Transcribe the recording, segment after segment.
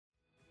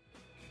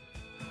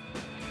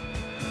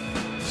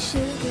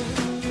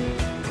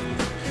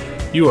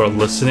You are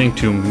listening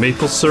to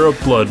Maple Syrup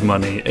Blood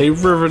Money, a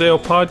Riverdale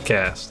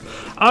podcast.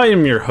 I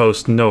am your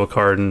host, Noah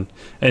Carden,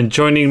 and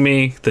joining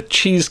me, the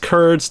cheese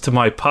curds to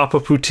my Papa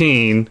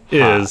Poutine,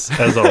 is,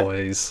 as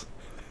always...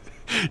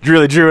 You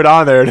really drew it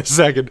on there in a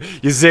second.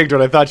 You zigged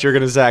when I thought you were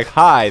going to zag.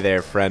 Hi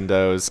there,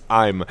 friendos.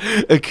 I'm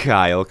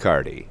Kyle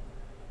Cardy.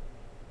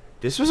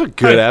 This was a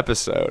good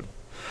episode.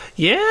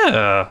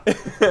 Yeah.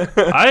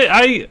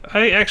 I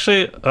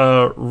actually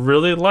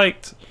really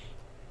liked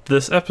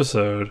this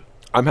episode.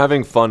 I'm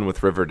having fun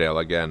with Riverdale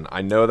again.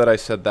 I know that I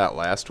said that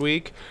last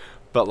week,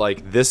 but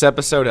like this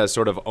episode has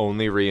sort of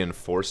only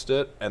reinforced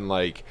it. And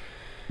like,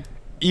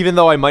 even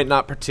though I might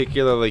not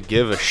particularly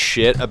give a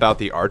shit about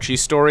the Archie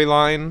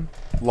storyline,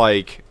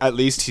 like at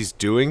least he's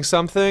doing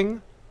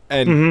something.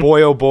 And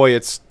boy, oh boy,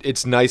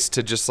 it's nice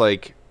to just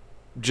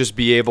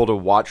be able to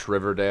watch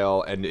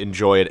Riverdale and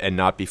enjoy it and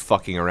not be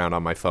fucking around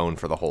on my phone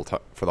for the whole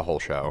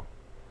show.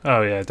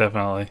 Oh yeah,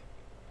 definitely.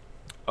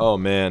 Oh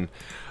man.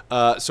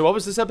 So what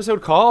was this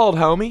episode called,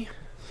 homie?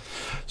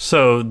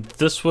 So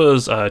this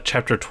was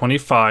chapter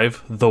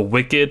 25, The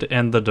Wicked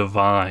and the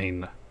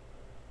Divine.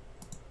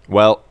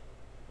 Well,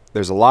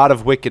 there's a lot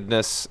of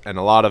wickedness and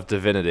a lot of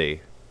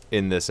divinity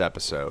in this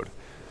episode.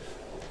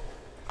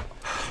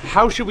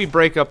 How should we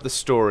break up the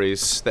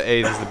stories, the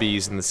A's, the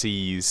B's, and the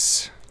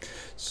C's?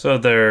 So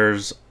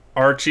there's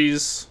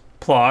Archie's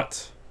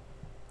plot.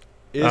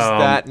 Is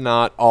that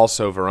not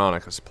also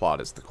Veronica's plot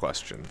is the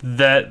question?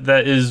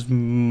 That is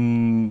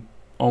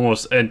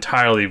almost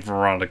entirely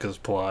Veronica's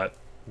plot.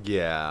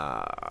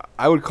 Yeah,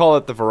 I would call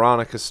it the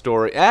Veronica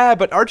story.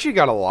 But Archie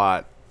got a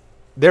lot.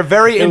 They're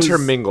very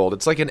intermingled.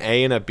 It's like an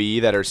A and a B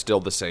that are still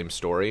the same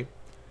story.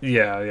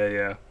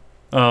 Yeah.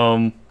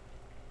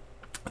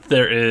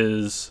 There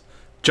is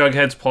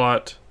Jughead's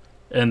plot,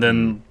 and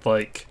then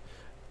like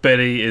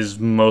Betty is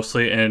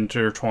mostly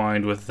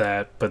intertwined with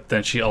that, but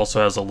then she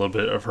also has a little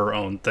bit of her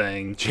own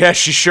thing. Yeah,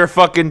 she sure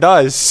fucking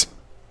does.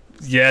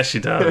 Yeah, she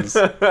does.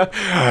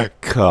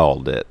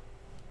 Called it.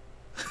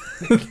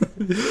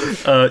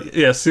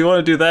 Yeah, so you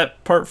want to do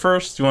that part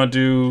first? You want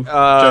to do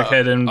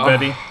Jughead and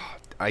Betty?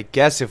 I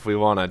guess if we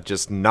want to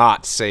just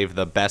not save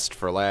the best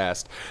for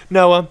last.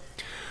 Noah,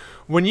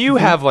 when you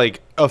have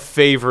like a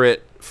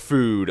favorite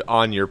food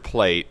on your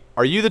plate,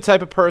 are you the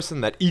type of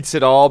person that eats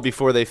it all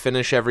before they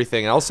finish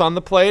everything else on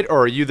the plate,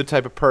 or are you the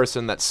type of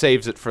person that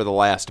saves it for the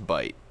last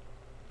bite?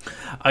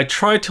 I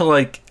try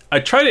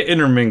to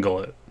intermingle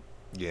it.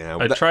 Yeah.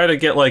 I try to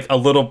get like a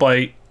little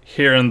bite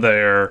here and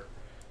there.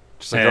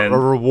 Just like a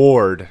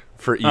reward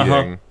for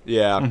eating.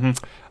 Yeah.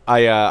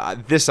 I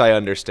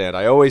understand.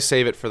 I always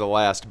save it for the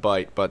last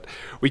bite, but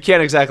we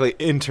can't exactly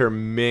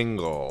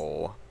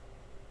intermingle.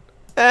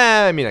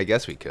 I mean, I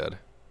guess we could.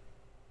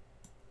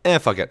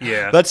 Fuck it.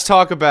 Yeah. Let's just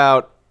talk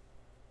about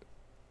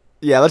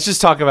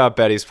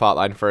Betty's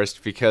plotline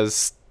first,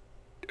 because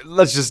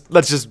let's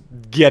just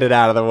get it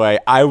out of the way.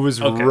 I was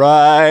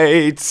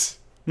right.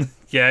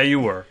 Yeah, you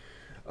were.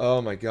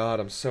 Oh my god,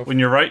 I'm so... When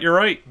you're right, you're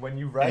right. When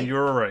you right. And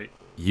you're right.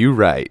 You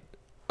right.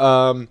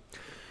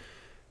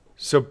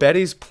 So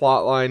Betty's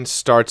plotline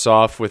starts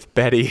off with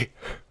Betty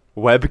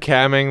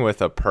webcamming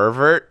with a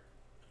pervert.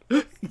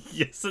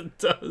 Yes, it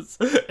does.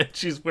 And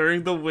she's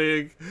wearing the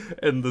wig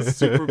and the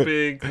super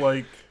big,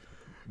 like,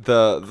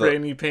 the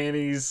granny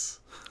panties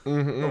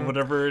or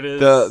whatever it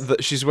is.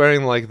 She's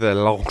wearing, like, the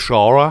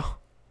lingerie.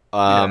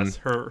 Yes,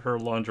 her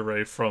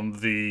lingerie from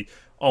the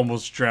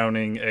almost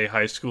drowning a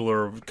high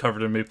schooler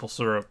covered in maple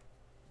syrup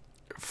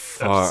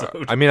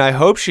episode. I mean, I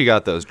hope she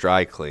got those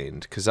dry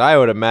cleaned, because I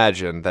would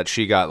imagine that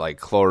she got, like,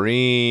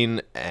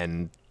 chlorine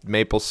and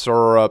maple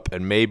syrup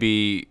and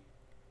maybe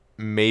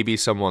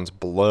someone's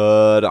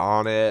blood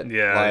on it.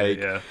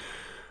 Yeah.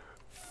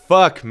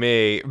 Fuck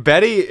me.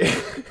 Betty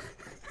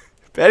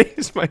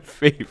is my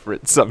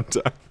favorite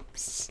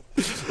sometimes.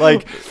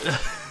 Like,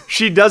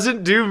 she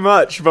doesn't do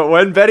much, but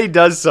when Betty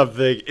does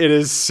something, it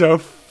is so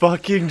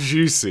fucking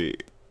juicy.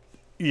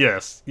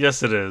 Yes,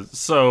 it is.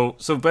 So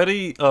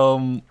Betty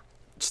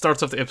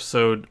starts off the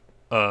episode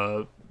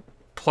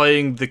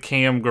playing the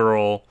cam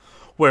girl,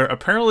 where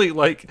apparently,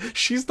 like,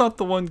 she's not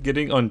the one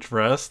getting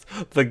undressed.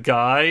 The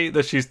guy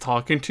that she's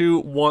talking to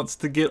wants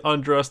to get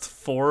undressed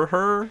for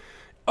her.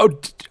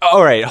 Oh,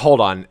 all right, hold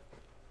on.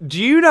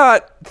 Do you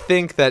not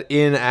think that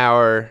in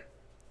our,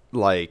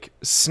 like,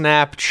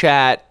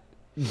 Snapchat,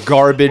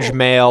 garbage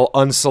mail,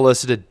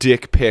 unsolicited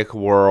dick pic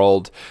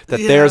world, that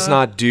there's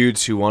not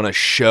dudes who want to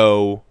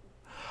show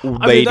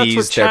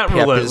ladies that's what their chat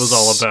roulette peppers was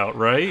all about,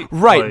 right?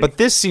 Right, like, but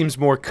this seems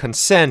more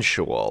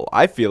consensual.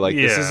 I feel like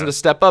this isn't a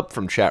step up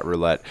from chat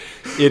roulette.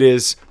 It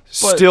is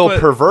still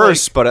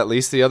perverse, like, but at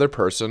least the other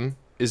person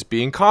is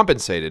being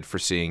compensated for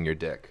seeing your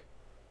dick.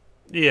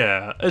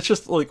 Yeah, it's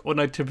just like when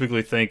I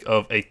typically think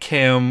of a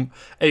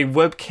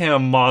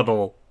webcam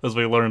model, as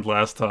we learned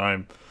last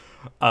time.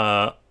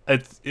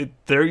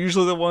 They're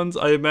usually the ones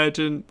I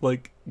imagine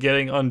like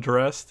getting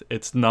undressed.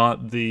 It's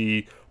not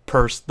the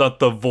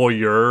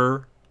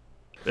voyeur.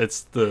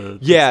 It's the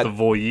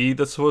voyeur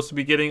that's supposed to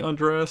be getting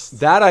undressed.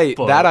 That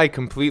I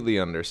completely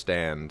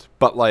understand.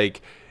 But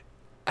like,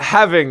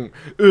 having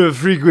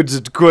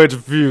frequented quite a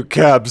few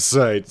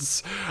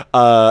campsites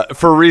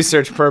for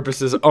research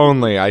purposes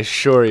only, I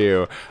assure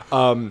you.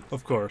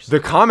 Of course. The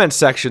comment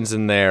sections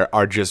in there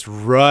are just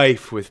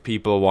rife with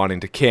people wanting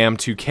to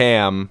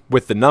cam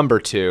with the number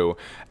 2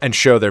 and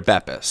show their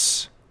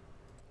Beppis.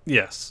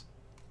 Yes.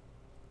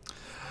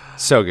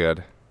 So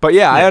good. But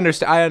yeah, I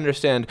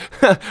understand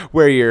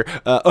where your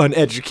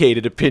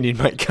uneducated opinion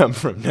might come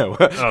from, Noah.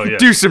 Oh, yeah.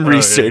 Do some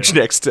research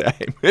next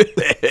time.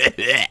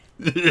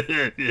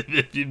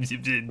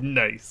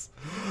 Nice.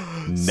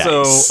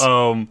 Nice.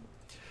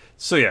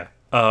 So yeah,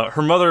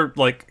 her mother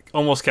like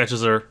almost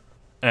catches her,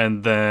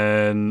 and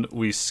then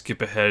we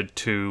skip ahead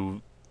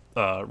to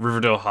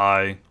Riverdale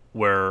High,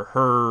 where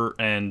her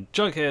and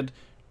Jughead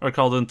are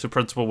called into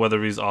Principal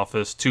Weatherby's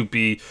office to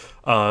be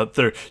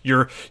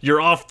you're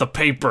off the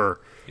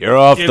paper. You're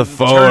off the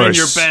force. Turn in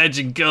your badge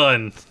and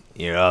gun.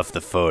 You're off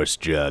the force,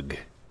 Jug.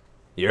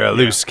 You're a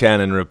loose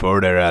cannon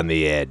reporter on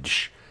the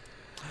edge.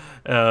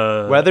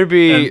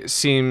 Weatherby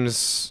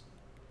seems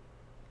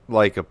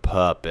like a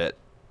puppet.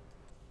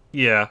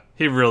 Yeah,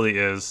 he really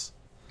is.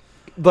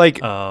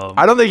 Like,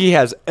 I don't think he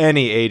has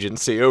any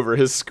agency over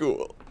his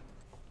school.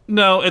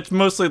 No, it's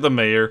mostly the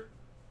mayor.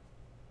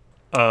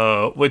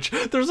 Which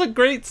there's a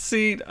great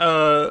scene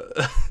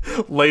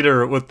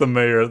later with the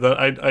mayor that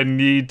I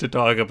need to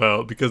talk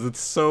about because it's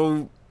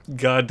so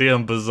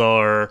goddamn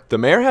bizarre. The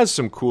mayor has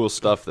some cool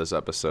stuff this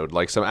episode,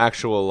 like some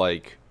actual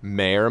like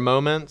mayor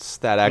moments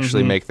that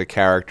actually make the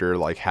character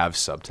like have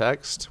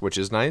subtext, which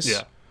is nice.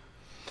 Yeah.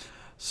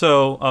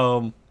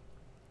 So,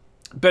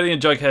 Betty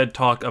and Jughead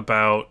talk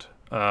about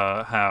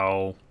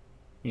how,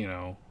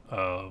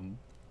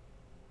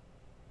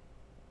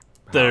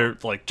 they're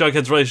like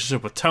Jughead's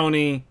relationship with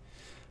Tony.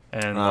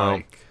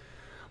 And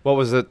what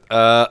was it?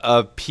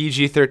 A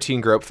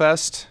PG-13 Grope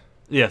Fest?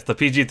 Yes, the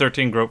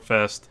PG-13 Grope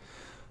Fest.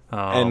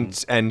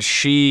 And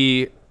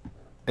she,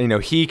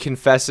 he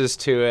confesses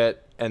to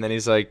it, and then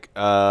he's like,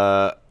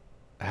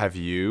 have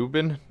you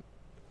been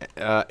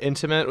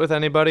intimate with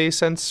anybody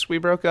since we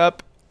broke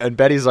up? And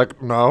Betty's like,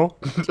 no.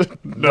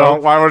 No,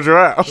 why would you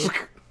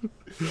ask?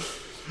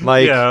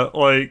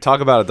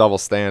 Talk about a double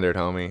standard,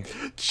 homie.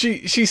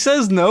 She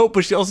says no,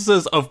 but she also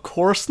says, of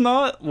course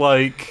not.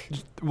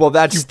 Well,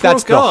 that's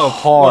the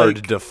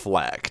hard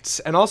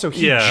deflect. And also,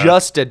 he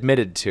just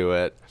admitted to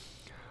it.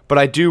 But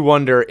I do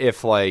wonder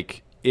if,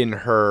 in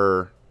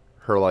her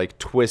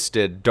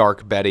twisted,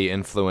 dark Betty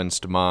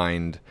influenced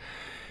mind,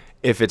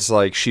 if it's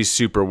she's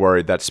super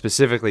worried that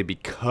specifically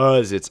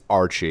because it's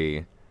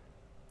Archie,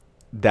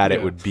 that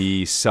it would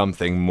be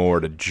something more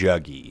to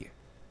Juggy.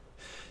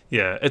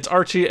 Yeah, it's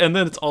Archie, and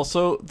then it's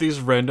also these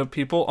random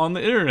people on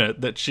the internet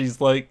that she's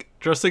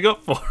dressing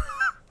up for.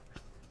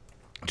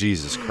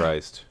 Jesus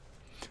Christ.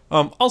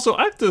 Also,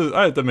 I have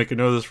to make a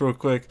note of this real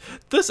quick.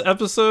 This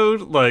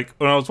episode, when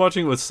I was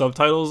watching with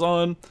subtitles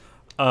on,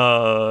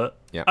 I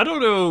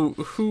don't know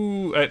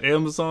who at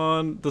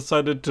Amazon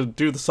decided to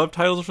do the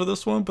subtitles for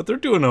this one, but they're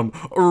doing them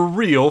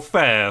real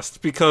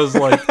fast because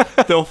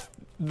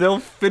they'll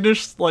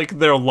finish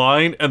their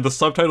line and the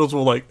subtitles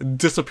will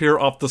disappear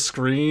off the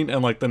screen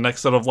and the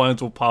next set of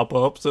lines will pop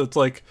up. So it's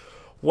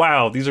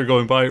wow, these are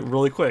going by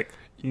really quick.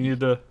 You need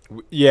to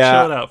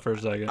chill it out for a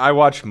second. I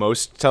watch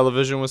most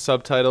television with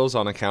subtitles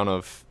on account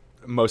of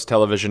most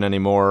television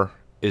anymore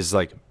is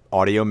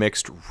audio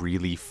mixed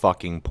really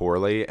fucking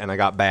poorly, and I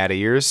got bad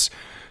ears.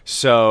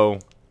 So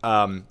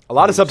a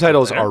lot of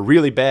subtitles are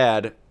really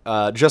bad,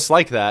 just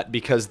like that,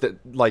 because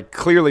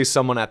clearly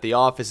someone at the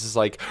office is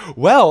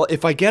well,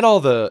 if I get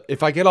all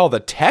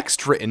the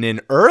text written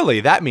in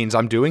early, that means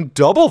I'm doing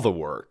double the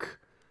work.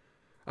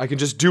 I can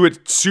just do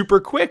it super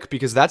quick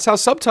because that's how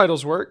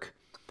subtitles work.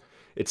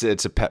 It's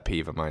a pet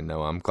peeve of mine,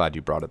 Noah. I'm glad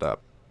you brought it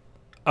up.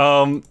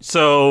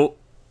 So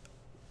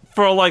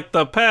for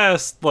the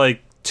past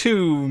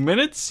 2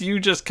 minutes, you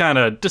just kind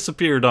of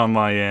disappeared on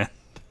my end.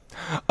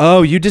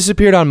 Oh, you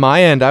disappeared on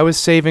my end. I was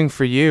saving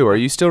for you. Are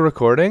you still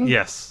recording?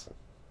 Yes.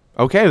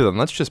 Okay, then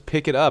let's just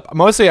pick it up.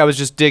 Mostly I was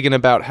just digging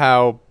about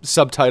how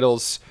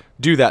subtitles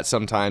do that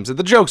sometimes.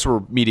 The jokes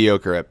were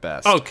mediocre at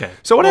best. Okay.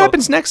 So what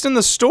happens next in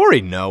the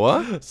story,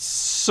 Noah?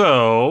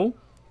 So,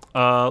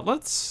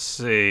 let's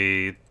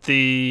see.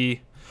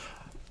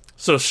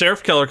 So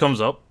Sheriff Keller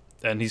comes up,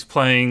 and he's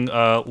playing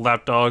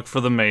lapdog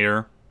for the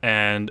mayor,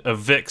 and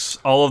evicts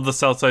all of the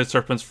Southside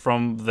Serpents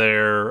from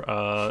their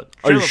Are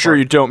you sure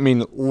you don't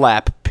mean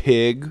lap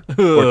pig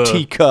or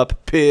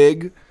teacup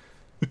pig?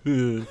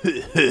 Fucking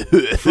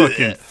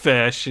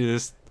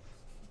fascist.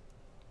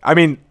 I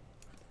mean,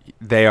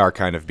 they are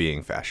kind of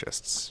being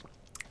fascists.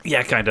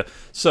 Yeah, kind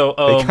of. So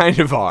they kind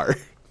of are.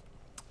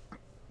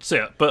 So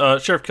yeah, but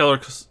Sheriff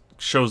Keller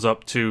shows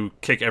up to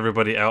kick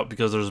everybody out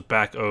because there's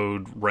back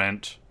owed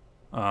rent,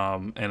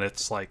 and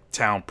it's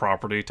town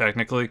property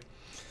technically.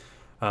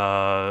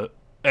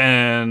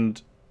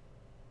 And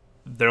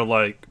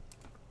they're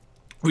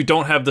we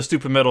don't have the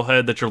stupid metal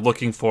head that you're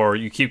looking for.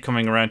 You keep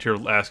coming around here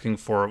asking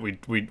for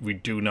it. We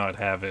do not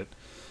have it.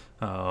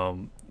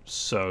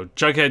 So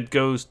Jughead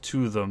goes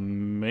to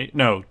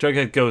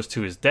Jughead goes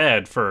to his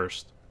dad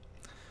first.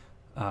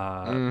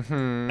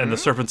 And the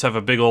serpents have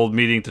a big old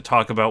meeting to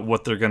talk about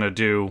what they're gonna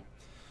do.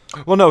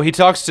 Well, no, he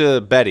talks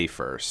to Betty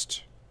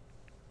first.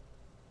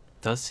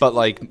 Does he? But,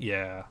 like,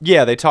 yeah,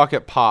 they talk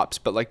at Pops,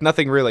 but, like,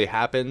 nothing really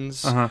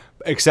happens.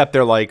 Except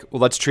they're like,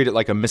 well, let's treat it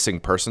like a missing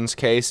persons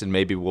case, and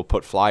maybe we'll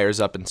put flyers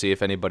up and see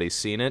if anybody's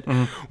seen it.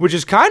 Which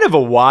is kind of a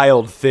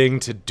wild thing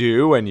to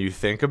do when you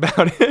think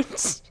about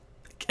it.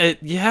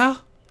 Yeah,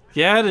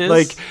 it is.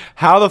 Like,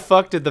 how the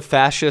fuck did the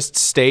fascist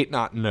state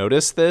not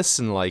notice this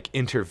and, like,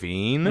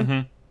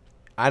 intervene?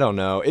 I don't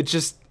know.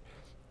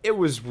 It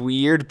was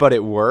weird, but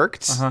it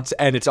worked.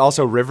 And it's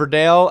also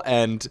Riverdale,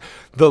 and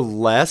the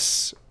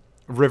less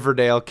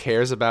Riverdale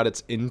cares about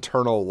its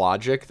internal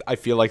logic, I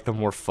feel like the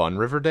more fun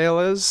Riverdale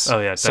is. Oh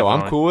yeah, definitely. So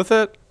I'm cool with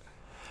it.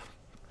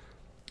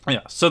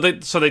 Yeah. So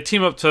they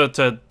team up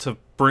to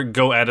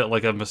go at it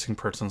like a missing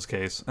persons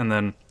case, and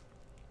then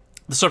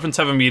the serpents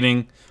have a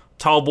meeting.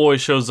 Tall Boy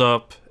shows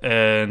up,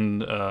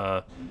 and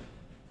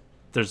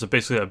there's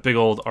basically a big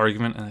old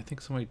argument, and I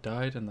think somebody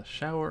died in the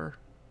shower.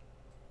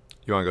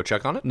 You want to go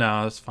check on it?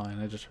 No, that's fine.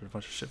 I just heard a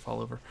bunch of shit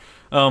fall over.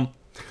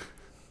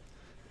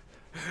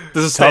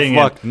 This is Tough staying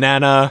luck, in.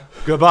 Nana.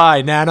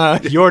 Goodbye, Nana.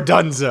 You're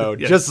donezo.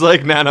 Yes. Just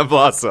like Nana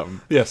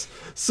Blossom. Yes.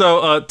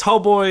 So Tall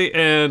Boy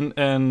and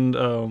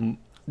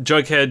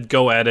Jughead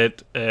go at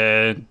it,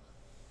 and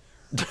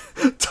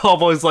Tall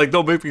Boy's like,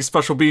 "Don't make me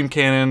special beam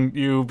cannon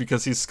you,"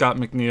 because he's Scott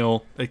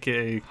McNeil,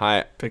 aka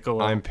Hi,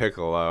 Piccolo. I'm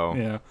Piccolo.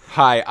 Yeah.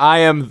 Hi, I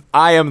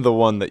am the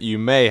one that you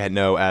may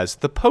know as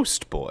the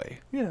Post Boy.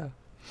 Yeah.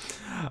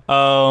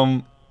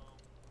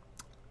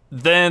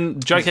 Then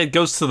Jughead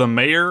goes to the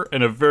mayor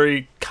in a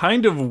very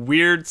kind of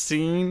weird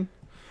scene.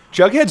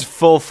 Jughead's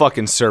full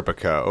fucking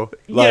Serpico.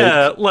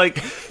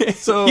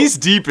 So He's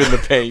deep in the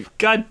paint.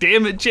 God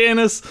damn it,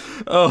 Janice.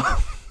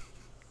 Oh.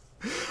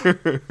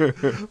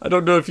 I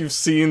don't know if you've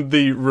seen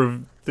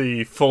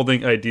the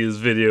Folding Ideas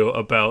video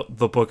about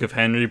the Book of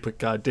Henry, but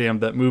goddamn,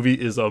 that movie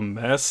is a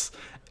mess.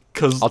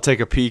 I'll take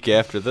a peek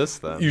after this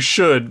then. You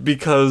should,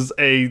 because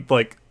a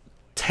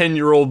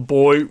 10-year-old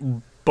boy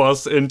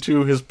busts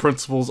into his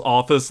principal's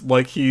office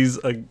like he's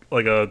a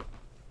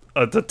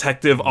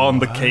detective on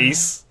the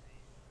case.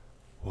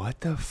 What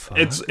the fuck?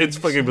 It's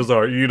fucking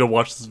bizarre. You need to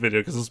watch this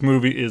video because this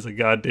movie is a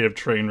goddamn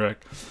train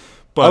wreck.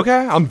 But,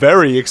 okay, I'm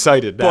very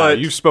excited now. but-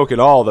 You've spoken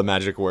all the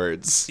magic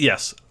words.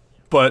 Yes.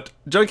 But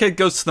Jughead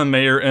goes to the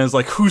mayor and is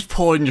like, "Who's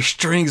pulling your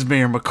strings,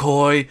 Mayor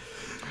McCoy?"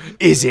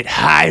 Is it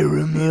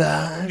Hiram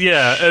Lodge?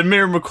 Yeah, and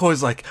Mayor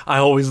McCoy's like, "I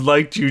always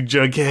liked you,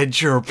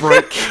 Jughead. You're a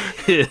bright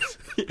kid."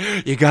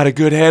 You got a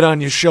good head on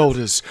your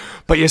shoulders,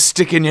 but you're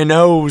sticking your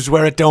nose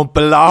where it don't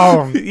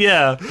belong.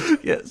 Yeah.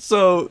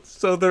 So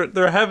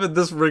they're having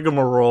this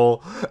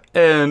rigmarole,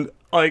 and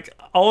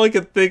all I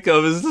could think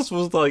of is this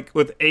was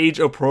with age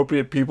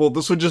appropriate people.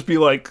 This would just be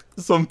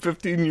some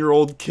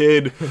 15-year-old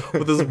kid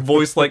with his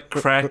voice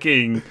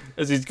cracking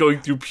as he's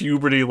going through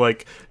puberty,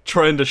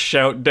 trying to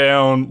shout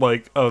down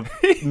a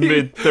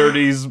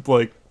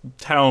mid-30s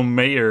town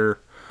mayor.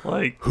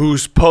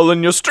 Who's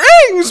pulling your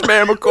strings,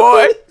 Mayor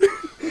McCoy?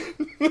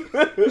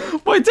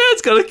 My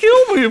dad's gonna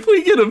kill me if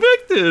we get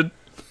evicted.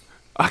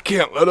 I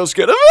can't let us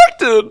get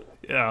evicted.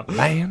 Yeah.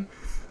 Man.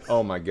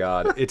 Oh my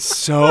god. It's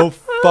so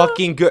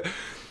fucking good.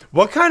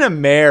 What kind of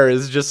mayor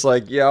is just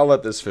I'll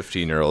let this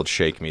 15-year-old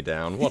shake me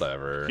down,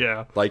 whatever.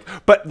 Yeah.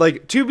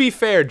 But to be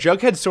fair,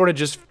 Jughead sort of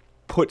just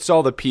puts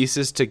all the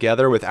pieces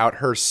together without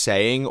her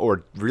saying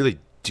or really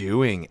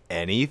doing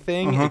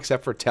anything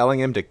except for telling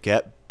him to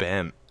get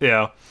bent.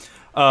 Yeah.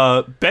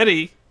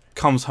 Betty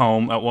comes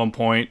home at one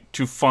point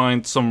to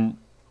find some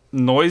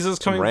noises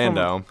coming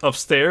from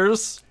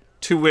upstairs,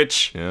 to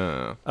which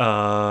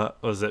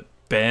was it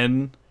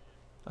Ben?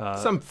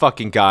 Some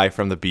fucking guy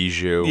from the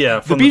Bijou. Yeah,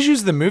 the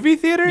Bijou's the movie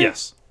theater?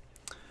 Yes.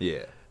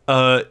 Yeah.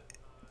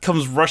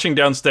 Comes rushing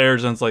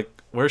downstairs and it's like,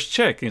 "Where's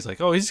Chick?" And he's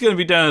like, "Oh, he's gonna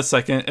be down in a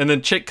second." And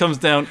then Chick comes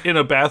down in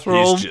a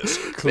bathrobe. He's just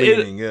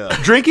cleaning up.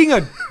 Drinking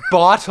a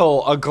glass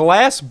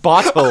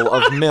bottle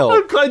of milk.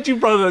 I'm glad you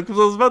brought it up because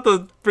I was about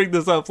to bring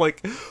this up.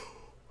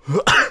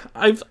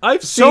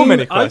 I've so seen,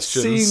 many I've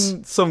questions.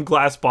 seen some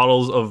glass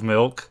bottles of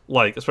milk,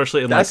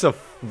 especially in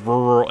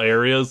rural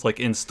areas,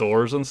 in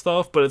stores and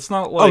stuff. But it's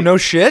not Oh no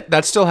shit,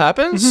 that still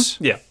happens?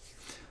 Yeah.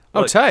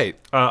 Oh tight.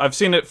 I've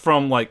seen it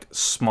from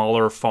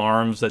smaller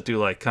farms that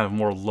do kind of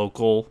more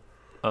local.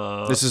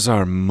 This is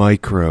our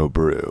micro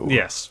brew.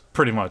 Yes,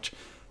 pretty much.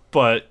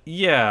 But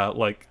yeah,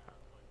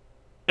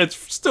 it's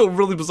still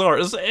really bizarre.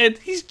 And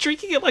he's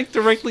drinking it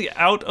directly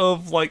out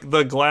of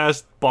the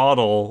glass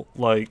bottle.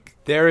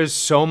 There is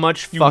so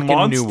much fucking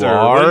monster, what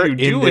noir are you in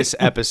doing? this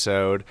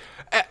episode.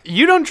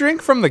 You don't drink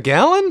from the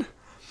gallon?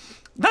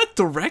 Not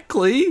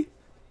directly.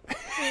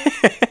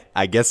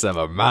 I guess I'm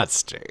a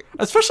monster.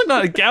 Especially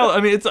not a gallon.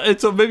 I mean,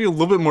 it's maybe a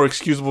little bit more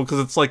excusable because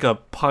it's a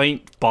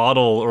pint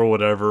bottle or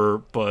whatever.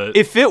 But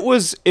If it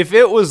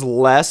was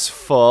less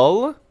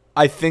full,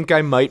 I think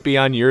I might be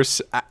on your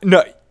side.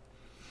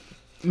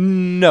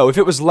 No, if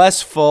it was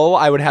less full,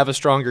 I would have a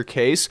stronger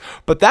case.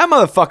 But that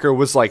motherfucker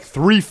was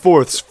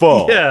 3/4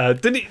 full. yeah,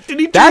 did he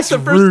drink That's the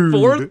first rude.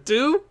 fourth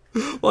too?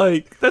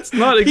 Like, that's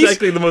not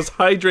exactly the most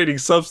hydrating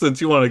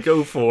substance you want to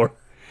go for.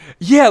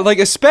 Yeah, like,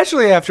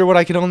 especially after what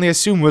I can only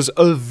assume was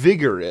a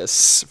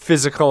vigorous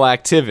physical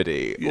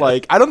activity. Yeah.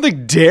 Like, I don't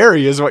think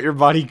dairy is what your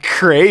body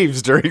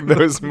craves during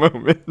those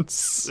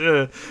moments.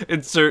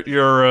 Insert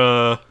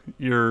your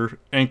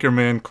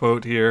Anchorman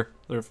quote here,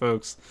 there,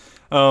 folks.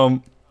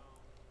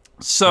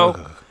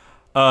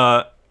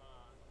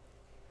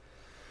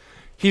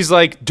 He's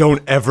like,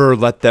 don't ever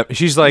let them...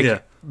 She's like,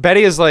 Yeah.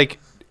 Betty is like,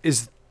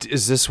 is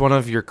this one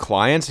of your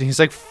clients? And he's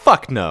like,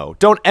 fuck no.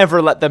 Don't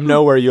ever let them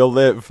know where you'll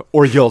live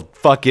or you'll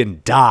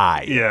fucking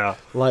die. Yeah.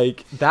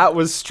 Like, that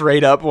was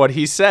straight up what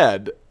he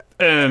said,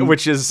 And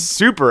which is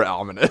super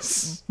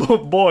ominous.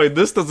 boy,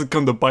 this doesn't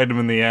come to bite him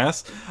in the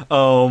ass.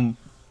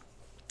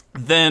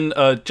 Then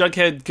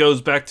Jughead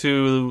goes back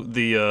to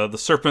the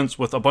serpents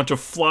with a bunch of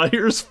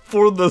flyers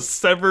for the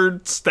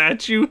severed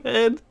statue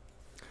head.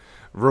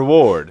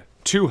 Reward,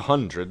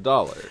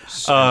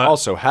 $200.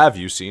 Also, have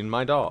you seen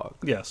my dog?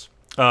 Yes.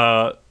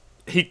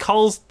 He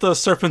calls the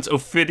serpents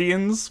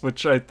Ophidians,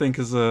 which I think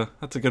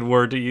that's a good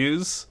word to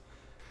use.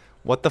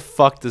 What the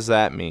fuck does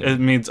that mean?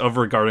 It means of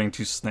regarding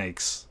to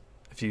snakes,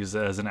 if you use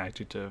it as an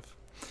adjective.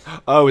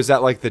 Oh, is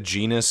that like the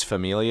genus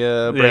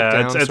Familia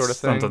breakdown it's sort of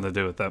thing? something to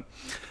do with that.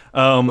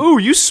 Ooh,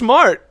 you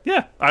smart.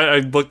 Yeah, I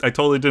looked. I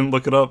totally didn't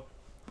look it up.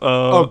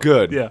 Oh,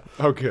 good. Yeah.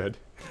 Oh, good.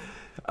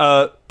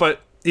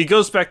 But he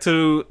goes back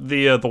to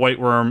the White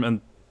Worm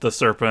and the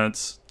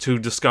serpents to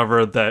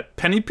discover that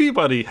Penny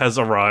Peabody has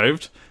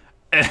arrived,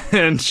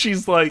 and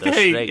she's like,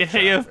 "Hey,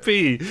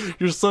 FP,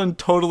 your son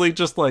totally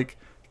just like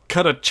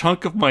cut a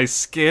chunk of my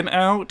skin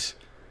out."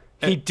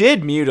 He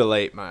did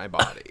mutilate my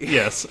body.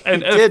 Yes,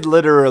 and he did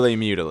literally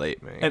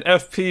mutilate me. And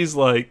FP's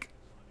like,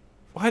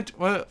 "What?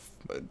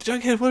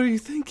 Jughead, what are you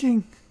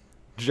thinking?"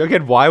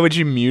 Jughead, why would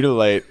you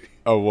mutilate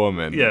a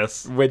woman?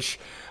 Yes. Which,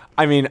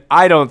 I mean,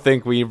 I don't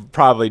think we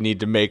probably need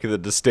to make the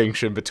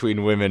distinction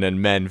between women and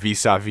men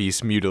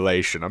vis-a-vis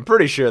mutilation. I'm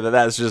pretty sure that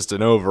that's just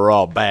an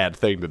overall bad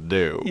thing to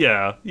do.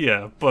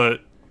 Yeah,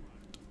 but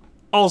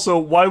also,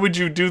 why would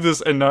you do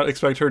this and not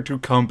expect her to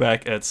come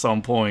back at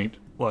some point?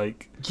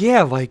 Like,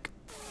 yeah, like,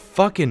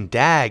 fucking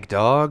dag,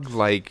 dog.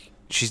 Like,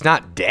 she's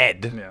not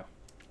dead. yeah.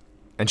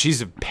 And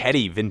she's a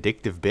petty,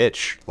 vindictive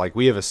bitch. Like,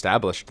 we have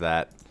established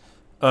that.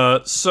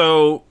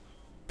 So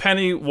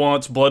Penny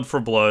wants blood for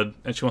blood,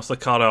 and she wants to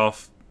cut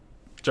off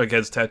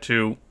Jughead's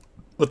tattoo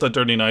with a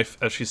dirty knife,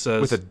 as she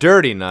says. With a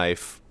dirty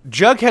knife.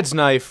 Jughead's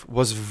knife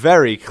was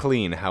very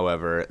clean,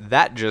 however.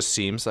 That just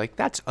seems like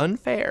that's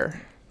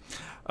unfair.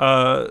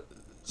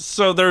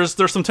 So there's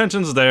some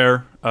tensions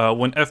there.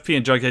 When FP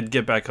and Jughead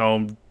get back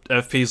home,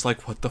 FP's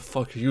like, "What the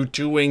fuck are you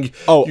doing?"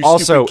 Oh, you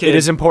also, stupid kid?" it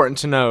is important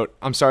to note,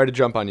 I'm sorry to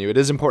jump on you, it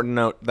is important to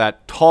note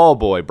that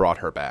Tallboy brought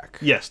her back.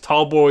 Yes,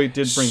 Tallboy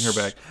did bring her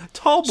back.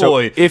 Tallboy, So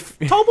if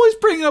Tallboy's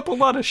bringing up a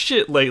lot of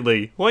shit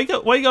lately. Why you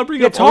gotta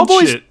bring up old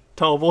Tallboy's- shit,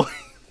 Tallboy?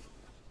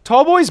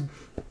 Tallboy's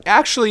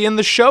actually in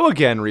the show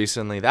again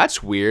recently,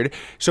 that's weird.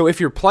 So if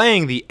you're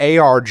playing the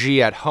ARG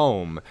at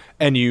home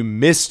and you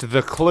missed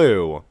the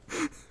clue,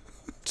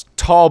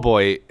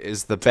 Tallboy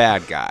is the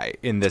bad guy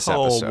in this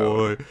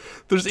episode. Tallboy.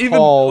 There's even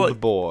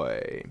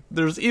Boy.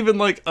 There's even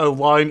like a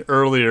line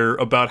earlier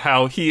about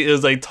how he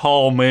is a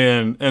tall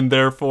man and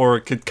therefore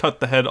could cut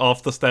the head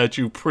off the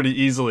statue pretty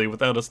easily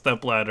without a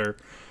stepladder.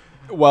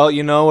 Well,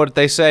 you know what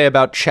they say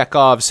about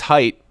Chekhov's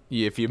height.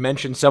 If you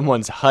mention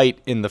someone's height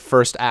in the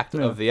first act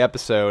of the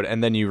episode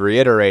and then you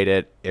reiterate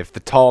it, if the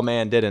tall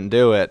man didn't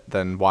do it,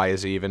 then why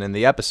is he even in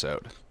the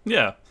episode?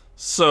 Yeah.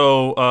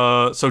 So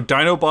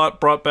Dinobot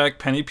brought back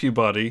Penny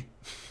Peabody.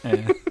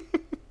 And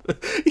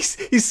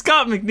he's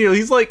Scott McNeil.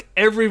 He's like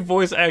every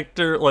voice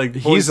actor. Like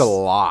he's a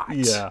lot.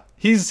 Yeah.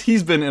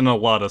 He's been in a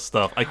lot of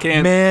stuff. I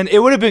can't. Man, it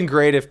would have been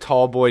great if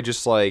Tallboy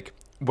just like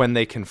when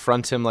they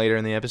confront him later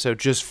in the episode,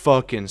 just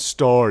fucking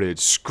started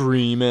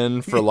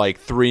screaming for like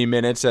 3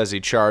 minutes as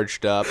he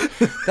charged up.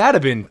 That'd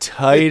have been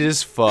tight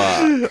as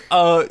fuck.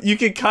 You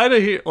can kind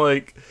of hear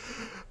like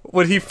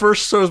when he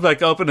first shows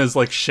back up and is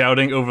like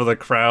shouting over the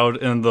crowd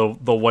in the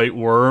White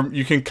Worm.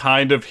 You can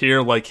kind of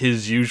hear like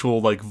his usual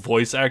like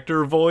voice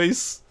actor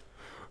voice.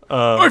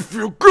 I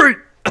feel great.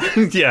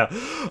 Yeah.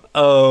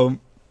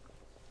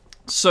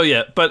 So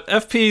yeah, but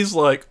FP's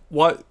like,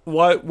 what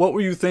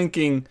were you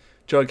thinking,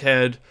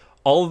 Jughead?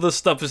 All of this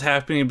stuff is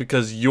happening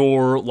because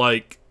you're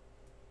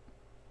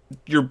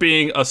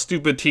being a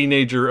stupid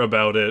teenager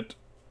about it,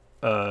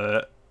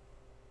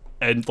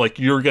 and like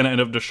you're gonna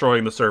end up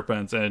destroying the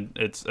serpents, and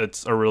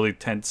it's a really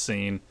tense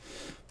scene.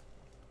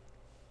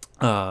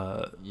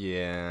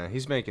 Yeah,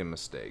 he's making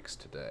mistakes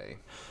today.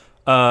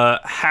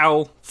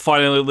 Hal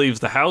finally leaves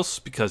the house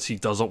because he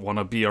doesn't want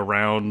to be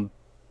around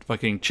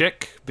fucking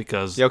Chick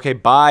because... Yeah, okay,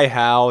 bye,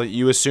 Hal.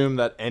 You assume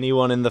that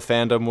anyone in the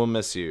fandom will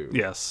miss you.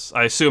 Yes.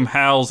 I assume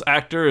Hal's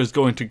actor is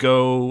going to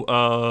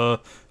go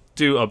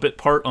do a bit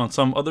part on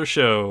some other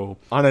show.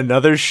 On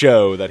another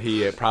show that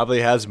he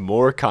probably has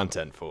more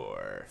content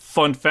for.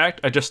 Fun fact,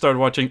 I just started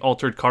watching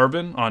Altered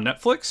Carbon on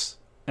Netflix.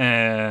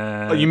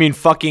 And... Oh, you mean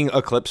fucking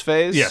Eclipse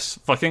Phase? Yes,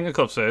 fucking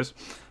Eclipse Phase.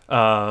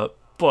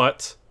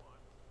 But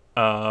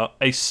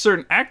a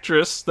certain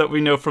actress that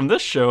we know from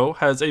this show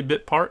has a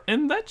bit part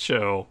in that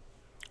show.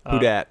 Who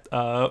dat?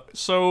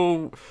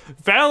 So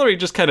Valerie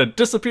just kind of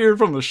disappeared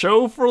from the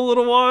show for a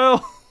little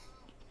while.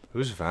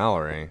 Who's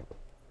Valerie?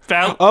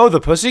 Oh, the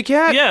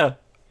Pussycat? yeah.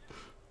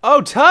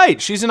 Oh,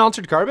 tight. She's in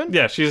Altered Carbon?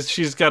 Yeah,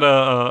 she's got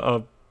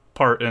a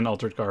part in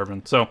Altered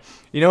Carbon. So,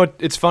 You know what?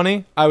 It's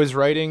funny. I was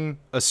writing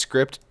a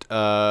script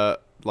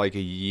like a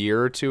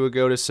year or two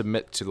ago to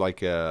submit to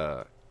like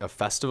a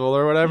festival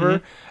or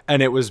whatever,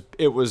 and it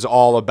was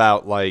all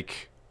about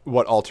like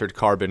what Altered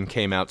Carbon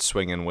came out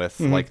swinging with,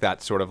 like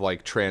that sort of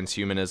like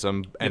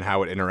transhumanism and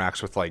how it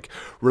interacts with like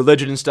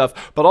religion and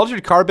stuff. But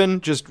Altered Carbon,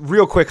 just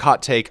real quick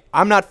hot take,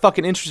 I'm not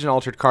fucking interested in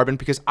Altered Carbon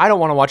because I don't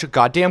want to watch a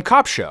goddamn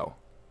cop show.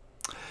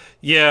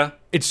 yeah.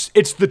 It's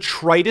the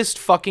tritest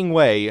fucking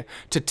way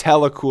to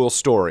tell a cool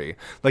story.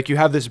 Like, you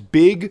have this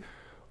big,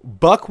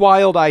 buck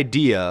wild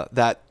idea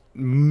that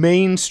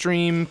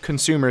mainstream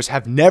consumers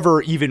have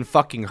never even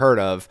fucking heard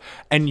of,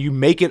 and you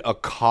make it a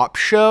cop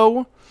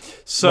show?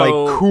 So,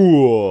 like,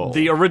 cool.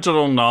 The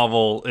original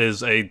novel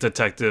is a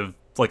detective,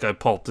 like a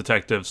pulp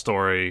detective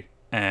story,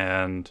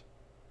 and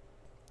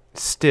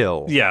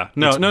Still. yeah,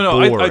 no, it's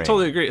I boring.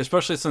 totally agree.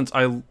 Especially since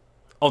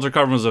Altered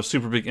Carbon was a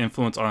super big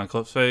influence on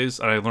Eclipse Phase,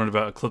 and I learned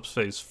about Eclipse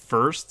Phase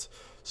first.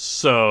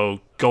 So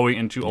going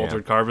into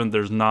Altered Carbon,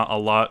 there's not a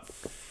lot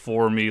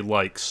for me,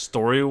 like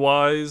story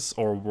wise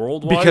or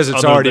world wise, Because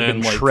it's already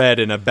been tread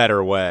in a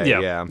better way.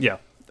 Yeah.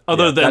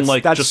 Other than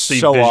like that's just the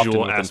so often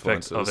visual with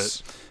aspect of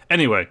influences. it.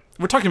 Anyway,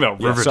 we're talking about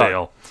Yeah,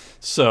 Riverdale.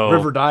 So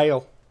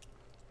Riverdale.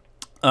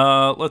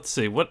 let's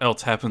see what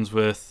else happens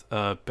with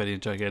Betty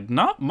and Jughead.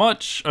 Not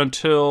much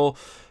until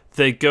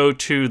they go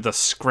to the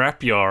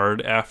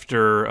scrapyard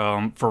after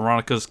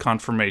Veronica's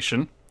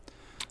confirmation.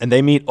 And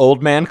they meet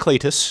Old Man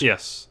Cletus.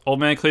 Yes, old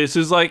man Cletus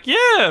is like,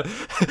 yeah,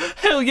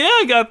 hell yeah,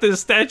 I got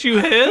this statue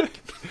head.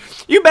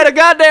 You better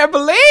goddamn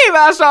believe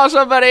I saw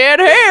somebody in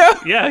here.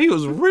 Yeah, he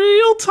was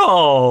real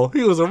tall.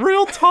 He was a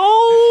real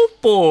tall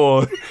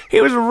boy.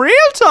 He was a real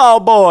tall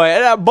boy,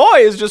 and that boy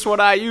is just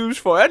what I use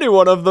for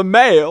anyone of the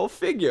male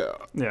figure.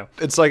 Yeah,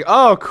 It's like,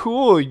 oh,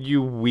 cool,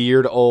 you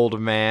weird old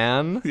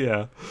man.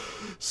 yeah.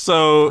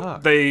 So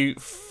they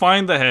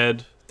find the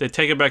head. They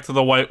take it back to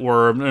the White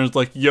Worm, and it's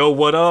like, yo,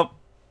 what up?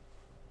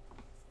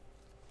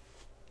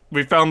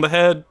 We found the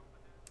head.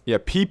 Yeah,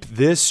 peep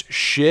this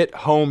shit,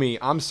 homie.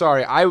 I'm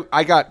sorry,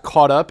 I got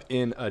caught up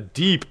in a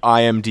deep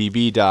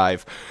IMDb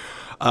dive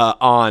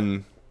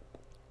on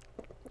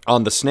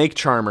the Snake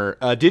Charmer.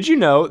 Did you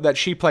know that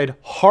she played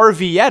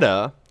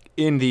Harvietta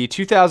in the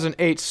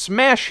 2008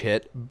 smash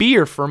hit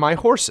Beer for My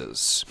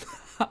Horses?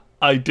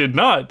 I did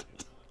not.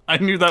 I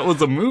knew that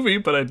was a movie,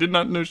 but I did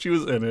not know she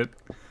was in it.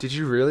 Did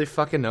you really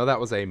fucking know that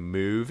was a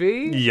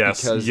movie?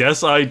 Yes, Because,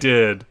 yes, I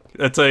did.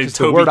 That's a the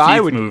Toby word I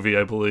Keith would- movie,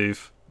 I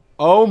believe.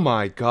 oh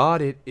my god,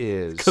 it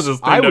is. Because it's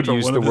I named would after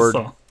use one the of his word.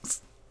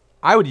 songs.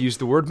 I would use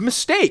the word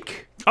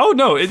mistake. Oh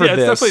no, For it's this.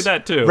 definitely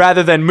that too.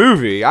 Rather than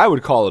movie, I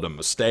would call it a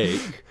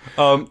mistake.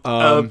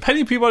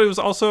 Penny Peabody was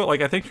also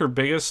like I think her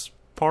biggest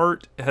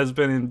part has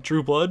been in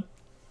True Blood.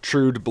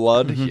 Trued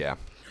blood, yeah.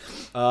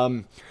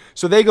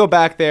 So they go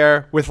back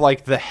there with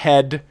like the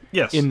head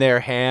Yes. in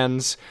their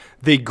hands.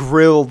 They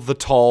grill the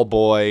tall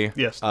boy.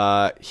 Yes.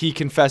 He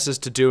confesses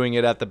to doing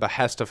it at the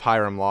behest of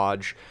Hiram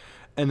Lodge,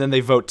 and then they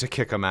vote to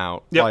kick him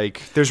out. Yep.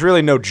 Like, there's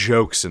really no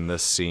jokes in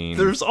this scene.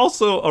 There's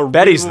also a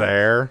Betty's real,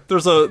 there.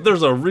 There's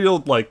a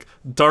real like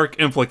dark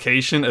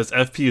implication as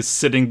FP is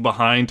sitting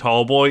behind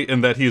Tallboy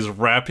and that he's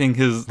wrapping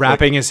his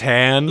Wrapping his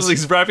hands.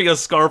 he's wrapping a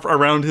scarf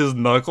around his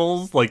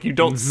knuckles. Like you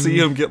don't see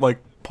him get like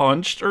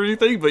punched or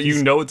anything, but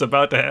you know it's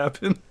about to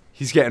happen.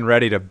 He's getting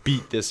ready to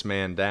beat this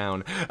man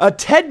down.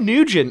 Ted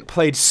Nugent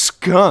played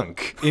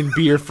Skunk in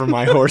Beer for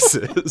My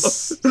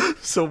Horses.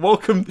 So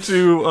welcome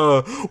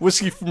to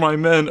Whiskey for My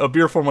Men, a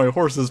Beer for My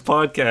Horses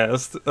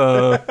podcast.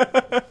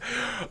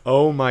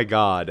 Oh my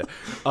god.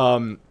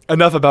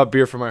 Enough about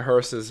Beer for My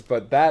Horses,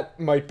 but that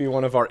might be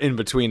one of our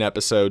in-between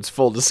episodes,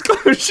 full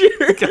disclosure.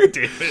 God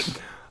damn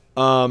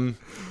it.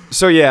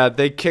 So yeah,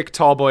 they kick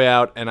Tallboy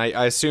out, and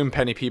I assume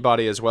Penny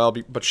Peabody as well,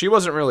 but she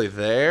wasn't really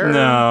there.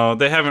 No,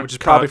 they haven't. Which is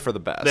probably for the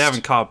best. They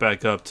haven't caught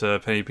back up to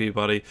Penny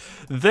Peabody.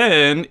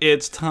 Then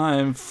it's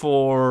time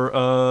for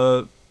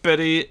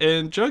Betty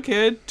and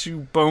Jughead to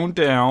bone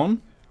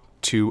down.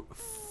 To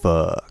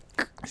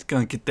fuck. He's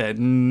gonna get that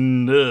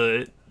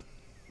nut.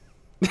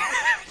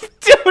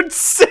 Don't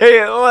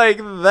say it like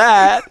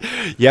that.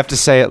 You have to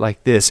say it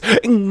like this.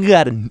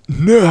 Got a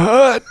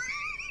nut.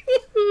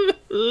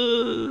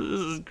 This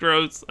is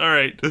gross. All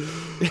right.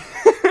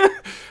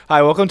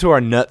 Hi, welcome to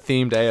our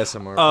nut-themed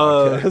ASMR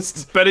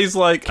podcast. Betty's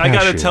like, I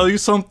gotta Cashew. tell you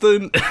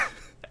something.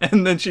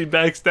 And then she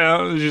backs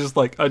down and she's just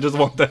like, I just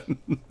want that.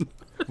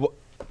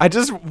 I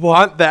just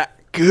want that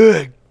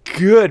good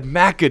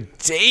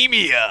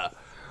macadamia.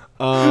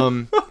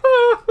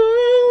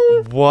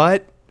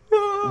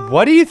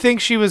 What do you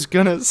think she was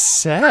gonna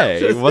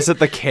say? Was it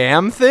the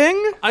cam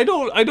thing? I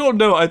don't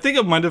know. I think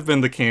it might have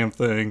been the cam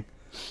thing.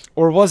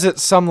 Or was it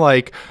some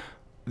like,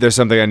 there's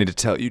something I need to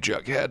tell you,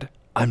 Jughead.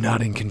 I'm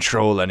not in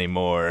control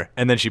anymore.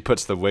 And then she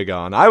puts the wig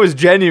on. I was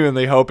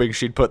genuinely hoping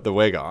she'd put the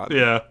wig on.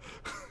 Yeah.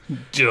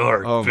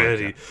 Dark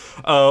Betty.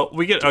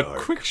 We get a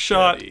quick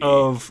shot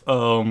of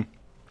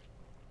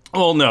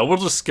well, no, we'll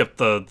just skip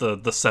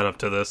the setup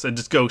to this and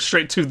just go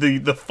straight to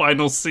the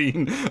final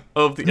scene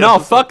of the No,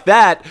 episode. fuck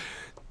that.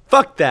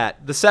 Fuck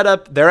that. The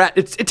setup, they're at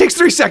it takes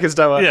 3 seconds,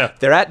 Noah. Yeah.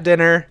 They're at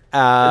dinner.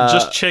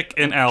 Just Chick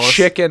and Alice.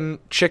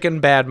 Chicken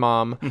bad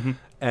mom.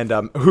 And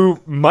who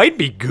might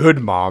be good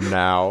mom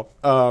now.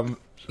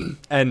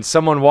 And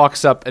someone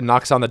walks up and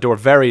knocks on the door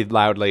very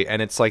loudly,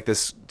 and it's like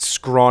this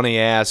scrawny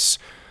ass,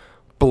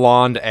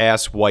 blonde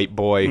ass white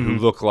boy who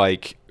looked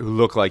like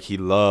he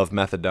loved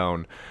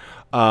methadone.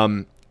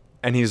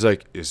 And he's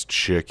like, "Is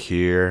Chick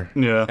here?"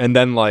 Yeah. And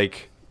then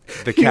like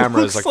the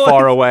camera is looks like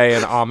far away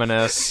and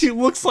ominous. He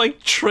looks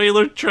like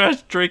Trailer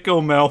Trash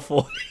Draco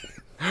Malfoy.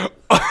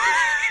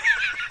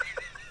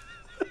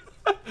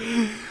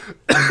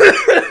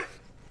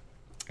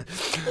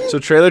 So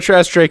Trailer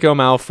Trash Draco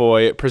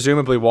Malfoy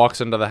presumably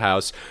walks into the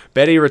house.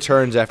 Betty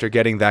returns after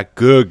getting that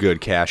good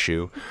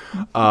cashew.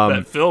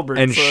 That Filbert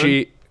And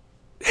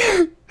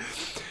son.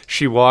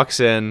 she walks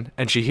in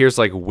and she hears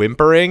like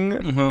whimpering.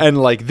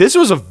 And like this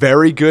was a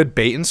very good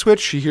bait and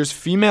switch. She hears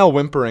female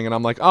whimpering and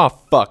I'm like, oh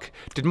fuck.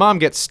 Did mom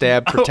get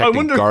stabbed protecting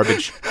wonder-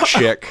 garbage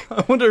Chick?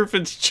 I wonder if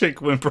it's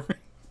Chick whimpering.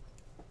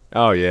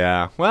 Oh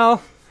yeah.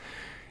 Well,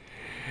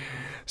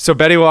 so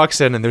Betty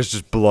walks in and there's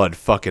just blood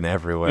fucking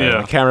everywhere.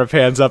 Yeah. The camera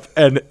pans up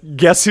and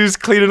guess who's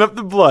cleaning up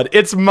the blood?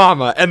 It's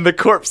Mama, and the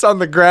corpse on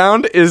the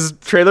ground is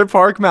Trailer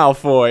Park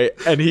Malfoy,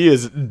 and he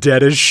is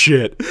dead as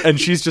shit. And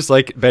she's just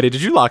like, Betty,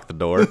 did you lock the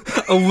door?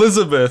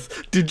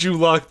 Elizabeth, did you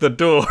lock the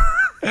door?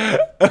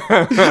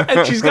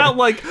 And she's got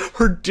like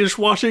her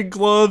dishwashing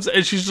gloves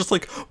and she's just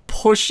like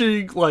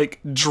pushing like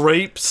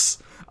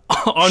drapes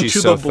onto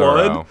She's so the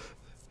blood. thorough.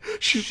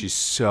 She's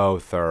so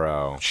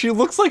thorough. She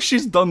looks like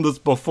she's done this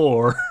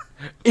before.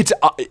 It's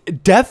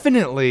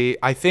definitely,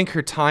 I think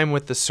her time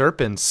with the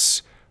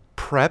serpents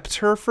prepped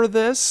her for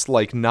this,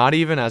 like not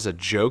even as a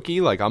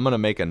jokey, like I'm going to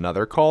make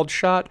another called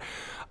shot.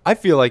 I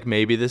feel like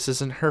maybe this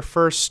isn't her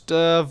first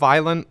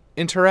violent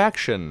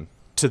interaction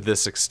to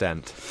this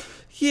extent.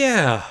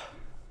 Yeah.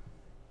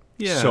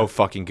 Yeah. So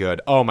fucking good.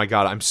 Oh my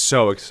God, I'm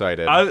so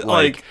excited. I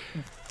like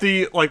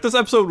this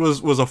episode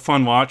was a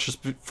fun watch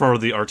just for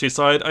the Archie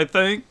side, I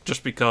think,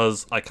 just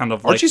because I kind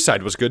of like Archie's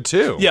side was good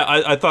too. Yeah,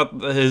 I thought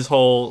the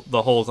whole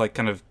like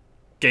kind of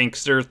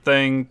gangster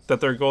thing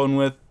that they're going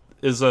with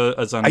is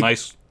a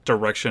nice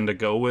direction to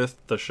go with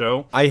the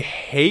show. I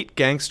hate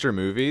gangster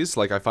movies.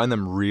 Like, I find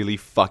them really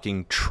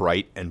fucking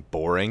trite and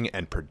boring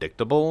and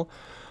predictable.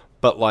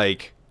 But,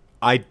 like,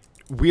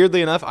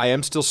 weirdly enough, I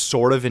am still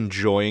sort of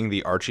enjoying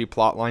the Archie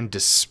plotline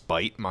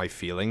despite my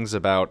feelings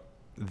about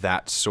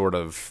that sort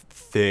of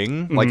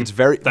thing. Like, it's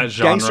very... That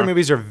genre. Gangster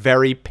movies are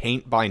very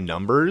paint by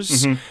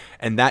numbers,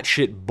 and that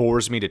shit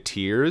bores me to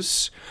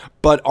tears.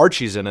 But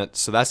Archie's in it,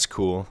 so that's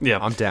cool. Yeah.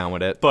 I'm down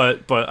with it.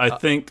 But I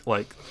think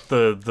like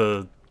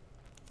the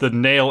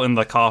nail in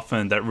the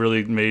coffin that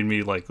really made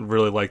me like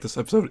really like this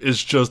episode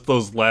is just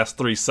those last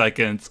 3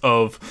 seconds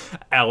of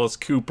Alice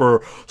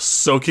Cooper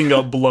soaking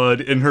up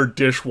blood in her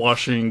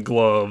dishwashing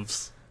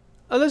gloves.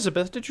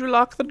 Elizabeth, did you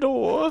lock the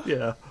door?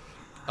 Yeah.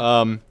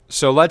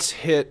 So let's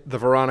hit the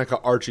Veronica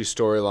Archie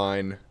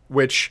storyline,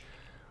 which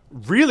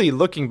really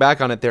looking back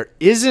on it, there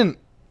isn't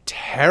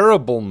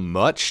terrible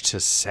much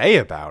to say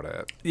about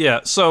it.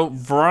 Yeah, so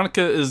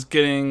Veronica is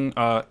getting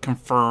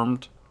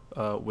confirmed,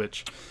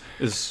 which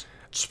is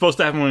supposed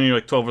to happen when you're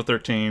like 12 or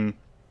 13,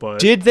 but...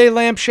 Did they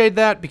lampshade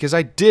that? Because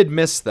I did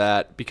miss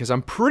that, because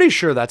I'm pretty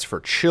sure that's for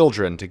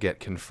children to get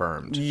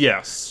confirmed.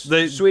 Yes.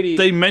 Sweetie.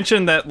 They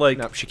mentioned that, like...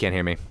 Nope, she can't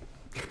hear me.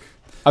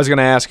 I was going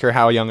to ask her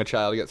how young a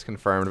child gets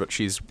confirmed, but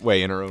she's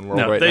way in her own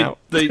world now.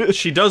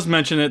 She does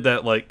mention it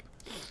that, like,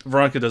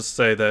 Veronica does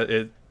say that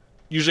it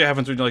usually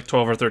happens when you're like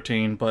 12 or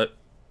 13, but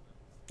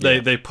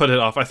they put it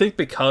off. I think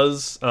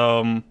because...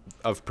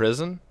 Of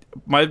prison?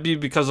 Might be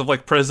because of,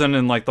 like, prison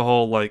and, like, the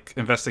whole, like,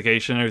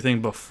 investigation and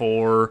everything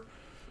before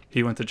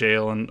he went to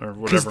jail or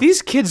whatever. Because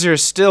these kids are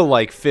still,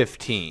 like,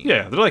 15.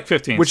 Yeah, they're, like,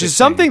 15, Which 16. is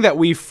something that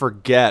we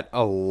forget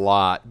a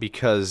lot,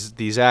 because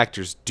these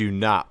actors do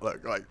not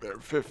look like they're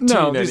 15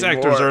 No, these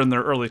anymore. actors are in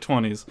their early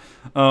 20s.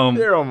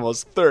 They're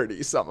almost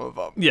 30, some of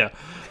them. Yeah.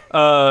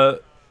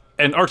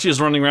 And Archie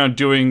is running around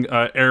doing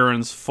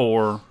errands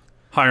for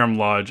Hiram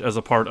Lodge as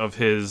a part of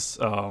his...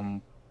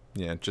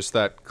 Yeah, just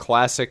that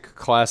classic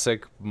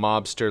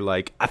mobster,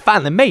 like, I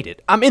finally made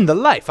it. I'm in the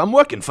life. I'm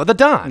working for the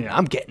Don. Yeah.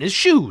 I'm getting his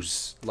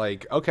shoes.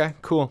 Like, okay,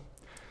 cool.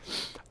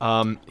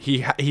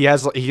 He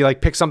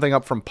picks something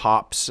up from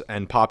Pops,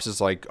 and Pops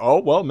is like, oh,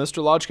 well,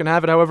 Mr. Lodge can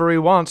have it however he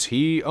wants.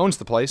 He owns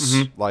the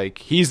place. Like,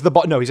 he's the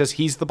boss. No, he says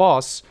he's the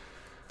boss.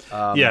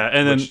 yeah,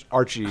 and then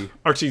Archie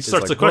starts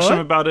like, to question "What?"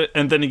 him about it,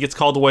 and then he gets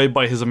called away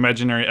by his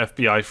imaginary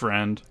FBI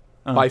friend.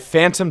 By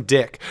Phantom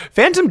Dick.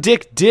 Phantom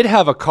Dick did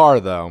have a car,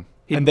 though.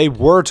 And they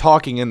were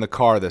talking in the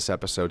car this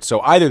episode.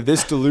 So either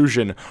this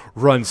delusion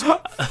runs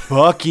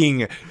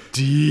fucking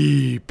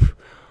deep,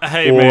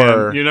 Hey,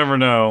 or, man, you never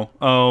know.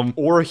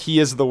 Or he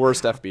is the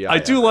worst FBI. I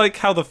do ever. like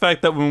how the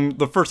fact that when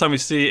the first time we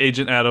see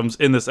Agent Adams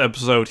in this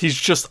episode, he's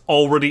just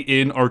already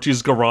in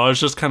Archie's garage,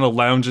 just kind of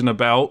lounging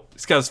about.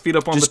 He's got his feet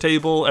up on the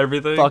table,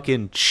 everything.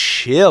 fucking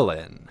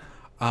chilling.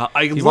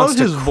 I He love wants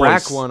to his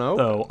crack voice, one open.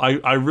 though.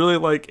 I really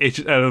like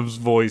Agent Adams'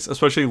 voice,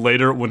 especially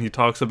later when he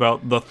talks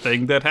about the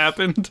thing that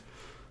happened.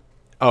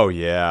 Oh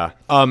yeah.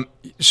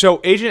 So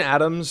Agent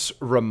Adams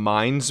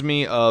reminds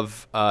me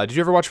of. Did you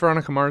ever watch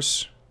Veronica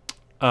Mars?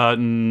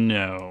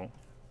 No.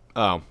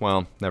 Oh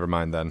well, never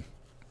mind then.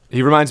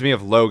 He reminds me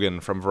of Logan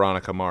from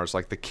Veronica Mars,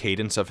 like the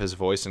cadence of his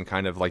voice and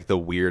kind of like the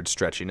weird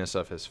stretchiness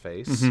of his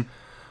face.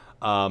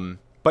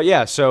 But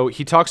yeah, so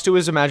he talks to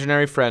his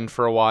imaginary friend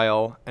for a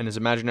while, and his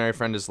imaginary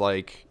friend is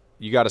like,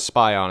 "You got to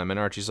spy on him," and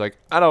Archie's like,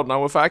 "I don't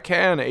know if I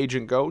can,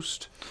 Agent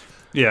Ghost."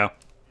 Yeah.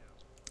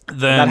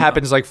 Then That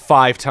happens like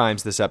 5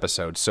 times this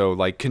episode. So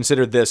like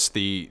consider this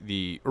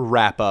the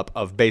wrap up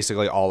of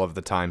basically all of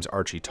the times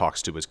Archie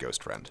talks to his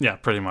ghost friend. Yeah,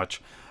 pretty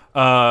much.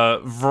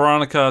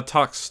 Veronica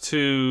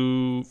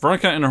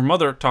and her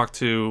mother talk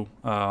to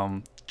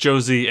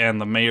Josie and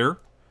the mayor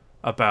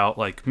about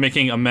like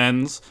making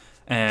amends.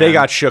 And They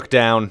got shook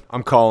down.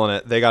 I'm calling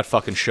it. They got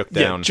fucking shook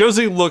down. Yeah,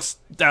 Josie looks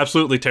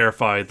absolutely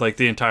terrified like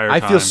the entire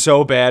time. I feel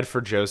so bad for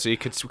Josie.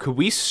 Could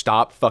we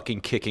stop fucking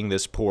kicking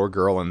this poor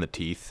girl in the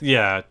teeth?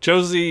 Yeah,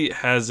 Josie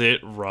has it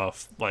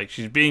rough. Like,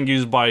 she's being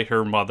used by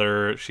her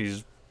mother.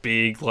 She's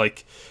basically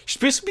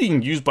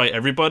being used by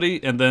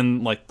everybody. And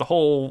then, like, the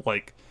whole,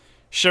 like,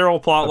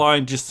 Cheryl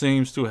plotline just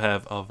seems to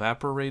have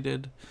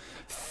evaporated.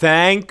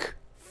 Thank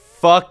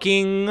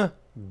fucking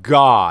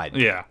God.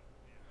 Yeah.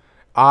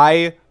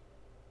 I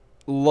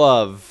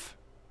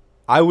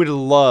would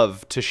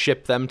love to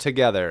ship them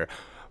together,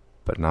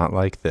 but not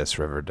like this,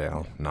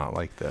 Riverdale. Not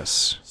like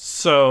this.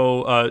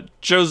 So,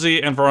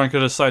 Josie and Veronica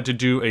decide to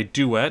do a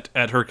duet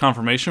at her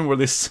confirmation where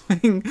they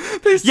sing.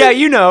 Yeah,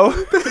 you know,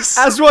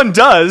 as one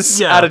does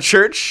Yeah. at a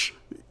church.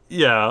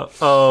 Yeah.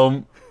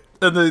 And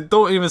they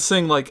don't even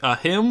sing, like, a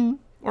hymn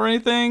or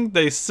anything.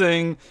 They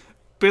sing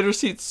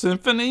Bittersweet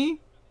Symphony.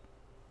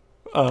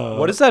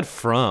 What is that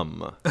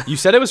from? You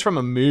said it was from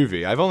a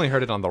movie. I've only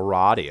heard it on the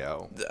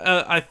radio.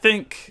 I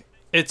think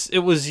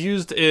it was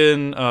used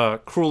in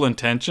Cruel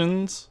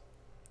Intentions.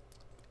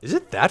 Is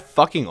it that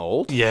fucking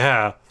old?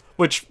 Yeah.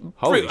 Which,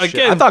 Holy shit.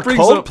 again, I thought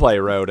brings up...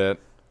 Coldplay wrote it.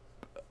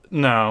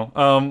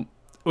 No.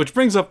 Which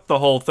brings up the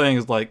whole thing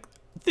is, like,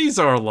 these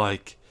are,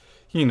 like,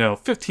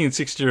 15,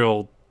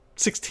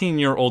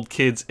 16-year-old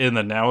kids in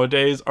the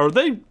nowadays. Are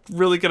they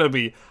really going to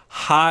be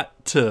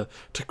hot to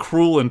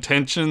Cruel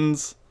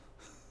Intentions?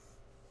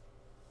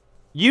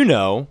 You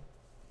know,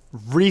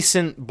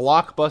 recent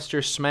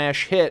blockbuster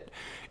smash hit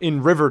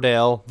in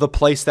Riverdale, the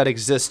place that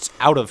exists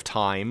out of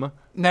time.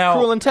 Now,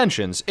 Cruel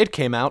Intentions. It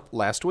came out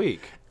last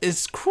week.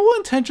 is Cruel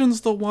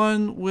Intentions the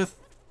one with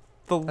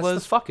That's the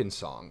fucking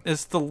song.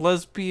 is the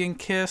lesbian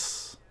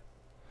kiss?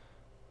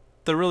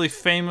 The really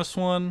famous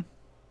one?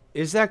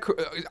 Is that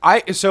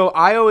I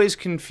always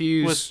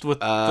confuse With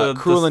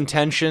Cruel the-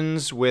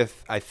 Intentions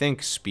with I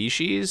think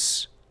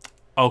Species.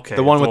 Okay.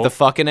 The one with well, the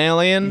fucking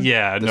alien?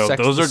 Yeah, The no,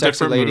 those the are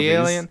sexy different lady movies.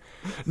 alien?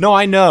 No,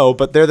 I know,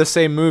 but they're the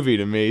same movie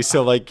to me.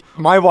 So, like,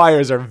 my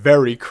wires are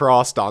very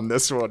crossed on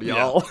this one,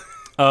 y'all.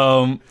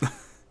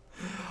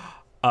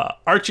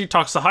 Archie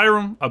talks to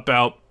Hiram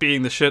about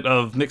being the shit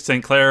of Nick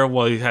St. Clair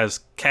while he has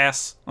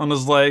Cass on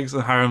his legs,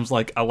 and Hiram's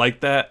like, I like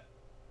that.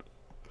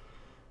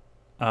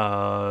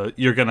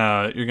 You're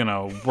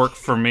gonna work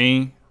for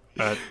me.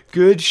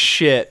 Good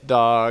shit,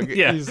 dog.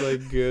 Yeah. He's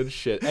like, good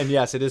shit. And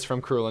yes, it is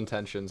from Cruel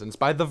Intentions, and it's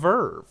by The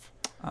Verve.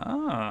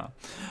 Ah.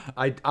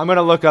 I'm going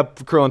to look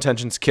up Cruel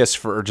Intentions Kiss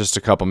for just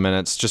a couple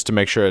minutes, just to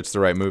make sure it's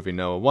the right movie,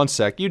 Noah. One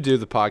sec. You do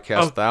the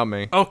podcast without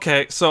me.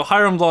 Okay, so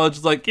Hiram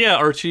Lodge's like, yeah,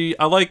 Archie,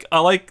 I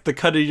like the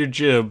cut of your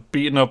jib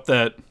beating up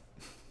that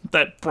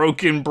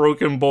broken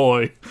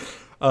boy.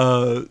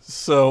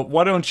 So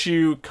why don't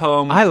you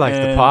come? I like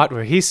the and- part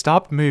where he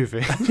stopped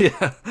moving.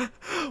 Yeah.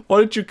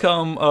 Why don't you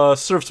come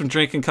serve some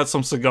drink and cut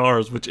some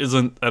cigars, which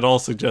isn't at all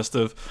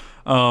suggestive.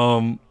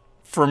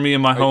 For me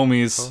and my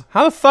homies.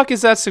 How the fuck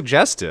is that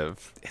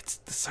suggestive? It's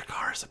the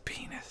cigar's a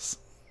penis.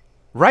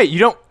 Right, you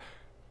don't...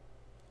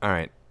 All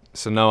right,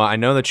 so Noah, I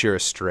know that you're a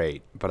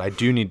straight, but I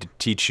do need to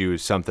teach you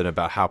something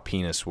about how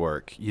penis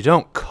work. You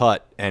don't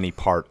cut any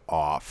part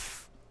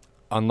off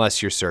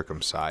unless you're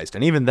circumcised.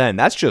 And even then,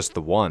 that's just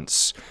the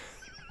once.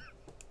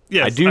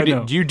 Yes, I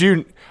know. You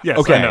do. Yes,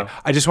 okay. I know.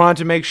 I just wanted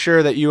to make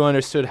sure that you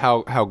understood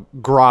how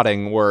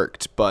grotting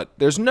worked, but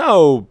there's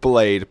no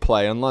blade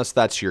play unless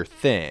that's your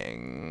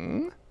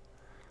thing.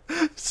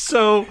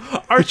 So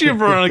Archie and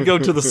Veronica go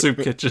to the soup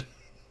kitchen.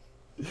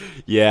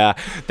 Yeah,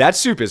 that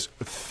soup is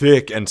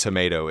thick and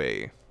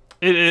tomatoey.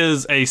 It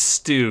is a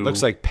stew.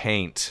 Looks like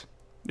paint.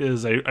 It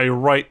is a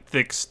right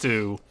thick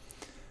stew.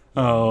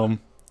 And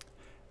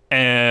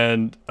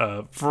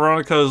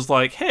Veronica's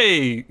like,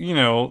 hey,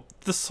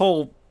 this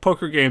whole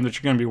poker game that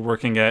you're going to be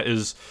working at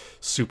is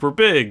super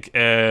big,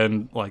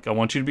 and like I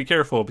want you to be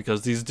careful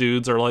because these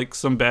dudes are like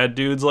some bad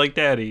dudes like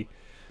Daddy.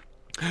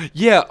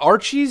 Yeah,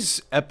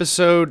 Archie's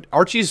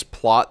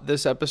plot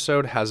this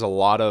episode has a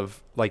lot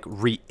of like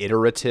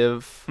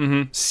reiterative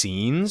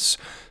scenes.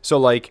 So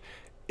like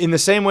in the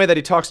same way that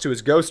he talks to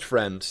his ghost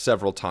friend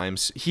several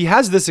times, he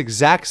has this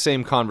exact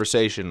same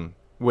conversation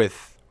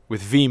with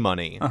V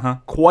Money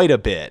quite a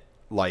bit.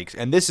 Like,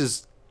 and this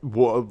is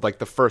like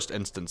the first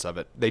instance of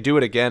it. They do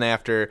it again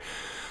after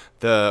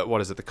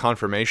the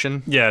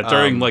confirmation? Yeah,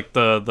 during like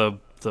the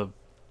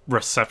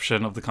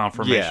reception of the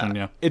confirmation.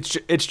 Yeah.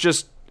 It's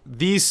just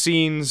these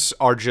scenes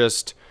are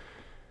just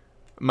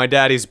my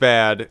daddy's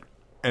bad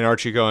and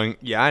Archie going,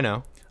 yeah, I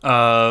know.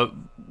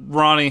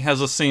 Ronnie has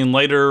a scene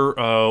later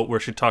where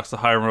she talks to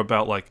Hiram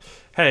about like,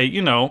 hey,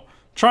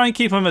 try and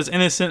keep him as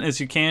innocent as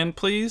you can,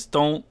 please.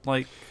 Don't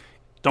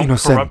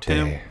corrupt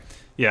him.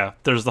 Yeah,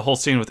 there's the whole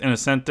scene with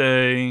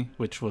Innocente,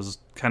 which was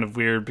kind of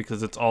weird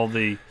because it's all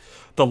the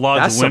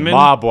lodge That's women. Some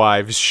mob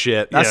wives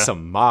shit. That's Yeah.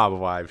 some mob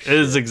wives shit. It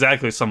is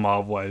exactly some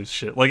mob wives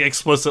shit. Like,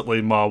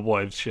 explicitly mob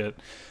wives shit.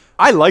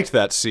 I liked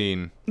that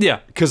scene. Yeah.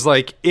 Because,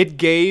 like,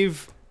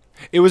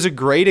 it was a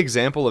great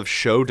example of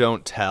show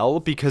don't tell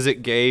because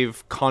it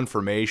gave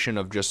confirmation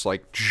of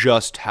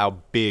just how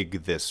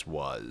big this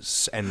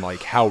was and,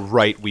 like, how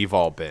right we've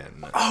all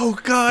been. Oh,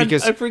 God.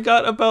 Because- I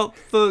forgot about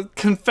the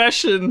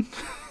confession.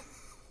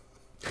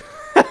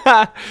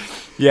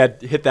 Yeah,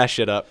 hit that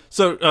shit up.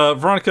 So,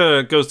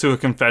 Veronica goes to a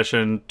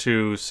confession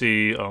to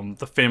see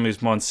the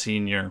family's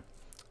Monsignor.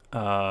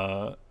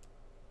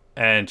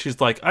 And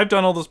she's like, I've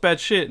done all this bad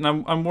shit, and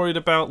I'm worried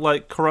about,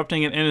 like,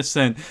 corrupting an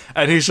innocent.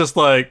 And he's just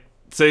like,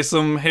 say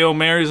some Hail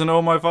Marys and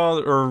Oh My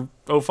Father, or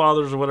Oh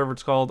Fathers, or whatever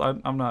it's called.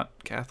 I'm not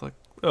Catholic.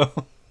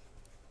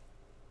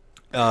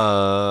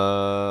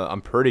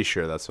 I'm pretty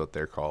sure that's what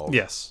they're called.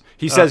 Yes.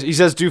 He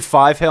says do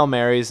 5 Hail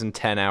Marys and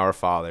 10 Our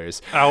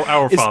Fathers.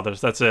 Our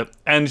Fathers, that's it.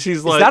 And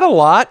she's like, Is that a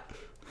lot?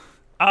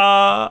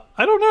 I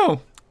don't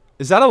know.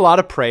 Is that a lot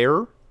of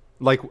prayer?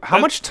 Like, how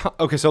much time?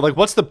 Okay, so, like,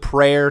 what's the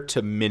prayer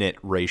to minute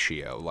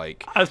ratio?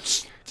 Like,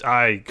 Because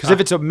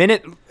if it's a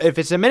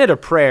minute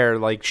of prayer,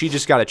 like, she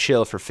just got to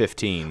chill for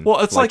 15.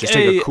 Well, it's like just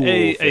take a cool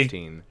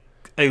 15.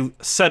 a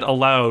said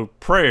aloud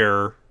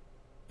prayer.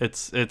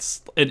 It's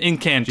an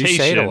incantation. Did you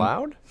say it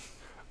aloud?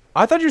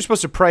 I thought you were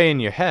supposed to pray in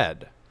your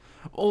head.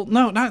 Well,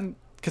 no, not in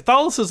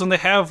Catholicism. They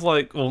have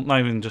like, well, not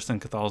even just in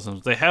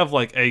Catholicism. They have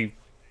like a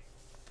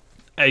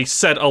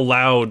said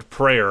aloud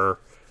prayer.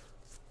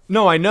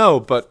 No, I know,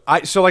 but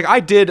I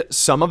did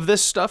some of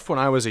this stuff when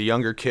I was a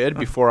younger kid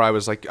before I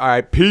was like, all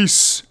right,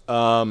 peace.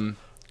 But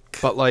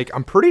like,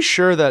 I'm pretty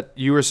sure that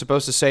you were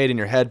supposed to say it in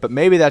your head, but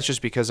maybe that's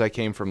just because I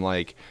came from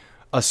like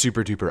a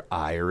super duper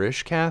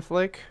Irish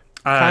Catholic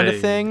kind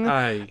of thing.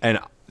 And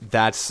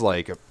that's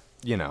like,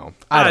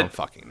 I don't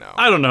fucking know.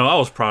 I don't know. I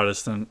was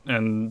Protestant,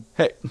 and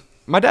Hey,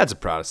 my dad's a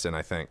Protestant,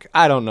 I think.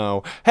 I don't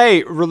know.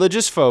 Hey,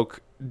 religious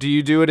folk, do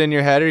you do it in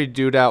your head or do you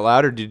do it out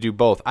loud or do you do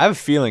both? I have a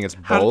feeling it's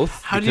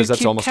both how do you because that's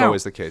keep almost count?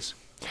 always the case.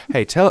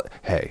 Hey, tell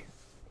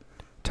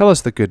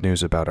us the good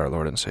news about our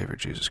Lord and Savior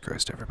Jesus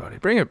Christ, everybody.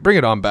 Bring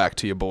it on back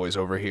to you boys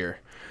over here.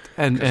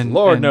 and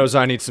Lord knows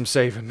I need some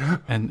saving.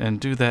 and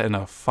do that in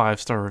a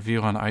 5-star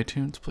review on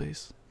iTunes,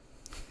 please.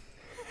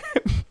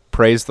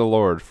 Praise the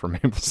Lord for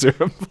maple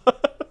syrup.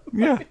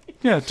 Yeah.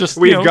 Just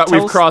We've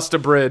tell us- crossed a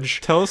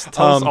bridge. Tell us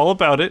all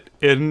about it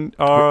in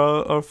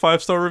our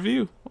 5-star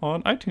review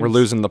on iTunes. We're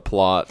losing the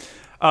plot.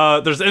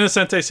 There's an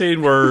Innocente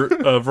scene where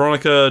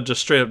Veronica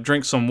just straight up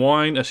drinks some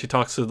wine as she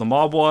talks to the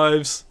mob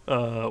wives,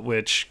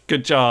 which,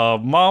 good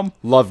job, Mom.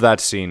 Love that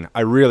scene.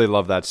 I really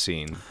love that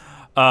scene.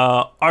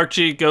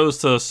 Archie goes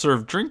to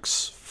serve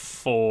drinks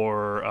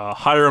for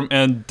Hiram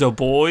and Du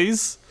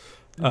Bois.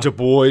 Du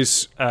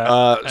Bois,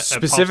 at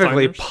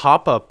specifically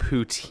Pop Diners. Papa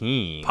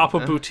Poutine. Papa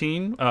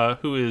Poutine,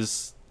 who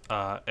is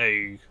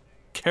a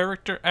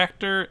character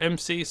actor,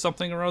 MC,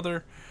 something or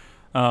other.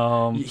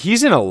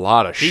 He's in a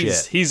lot of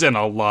shit. He's in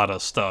a lot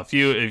of stuff.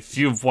 If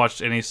you've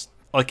watched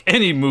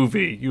any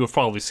movie, you have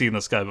probably seen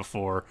this guy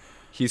before.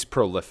 He's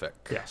prolific.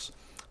 Yes.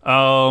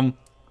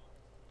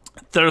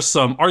 There's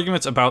some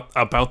arguments about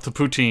the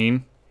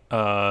poutine,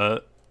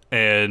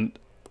 and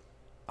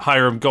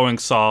Hiram going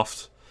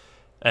soft,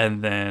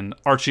 and then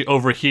Archie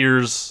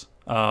overhears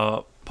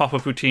Papa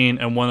Poutine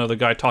and one other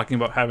guy talking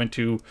about having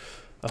to,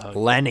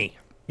 Lenny.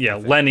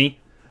 Lenny,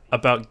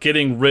 about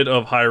getting rid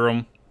of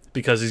Hiram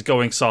because he's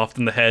going soft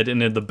in the head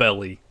and in the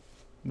belly,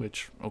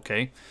 which,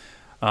 okay.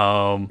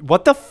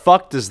 What the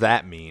fuck does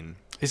that mean?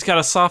 He's got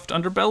a soft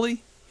underbelly.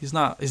 He's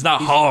not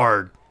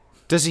hard.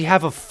 Does he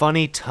have a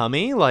funny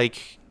tummy?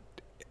 Like,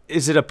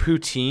 is it a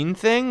poutine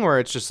thing where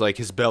it's just like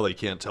his belly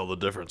can't tell the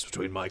difference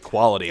between my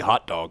quality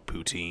hot dog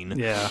poutine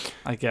Yeah,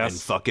 I guess. and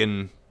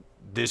fucking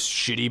this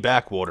shitty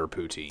backwater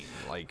poutine?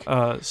 Like,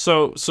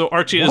 So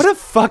Archie is... what a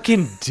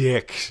fucking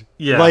dick.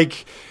 Yeah.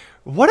 Like,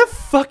 what a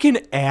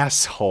fucking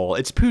asshole.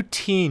 It's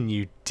poutine,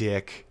 you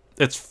dick.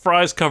 It's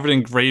fries covered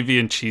in gravy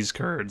and cheese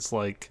curds.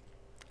 Like,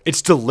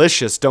 It's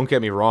delicious, don't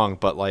get me wrong,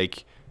 but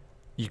like,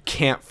 you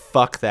can't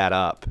fuck that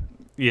up.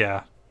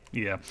 yeah.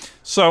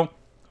 So,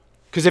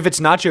 Because if it's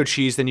nacho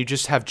cheese, then you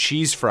just have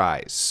cheese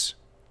fries.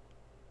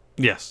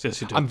 Yes, you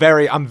do. I'm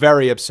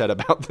very upset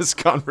about this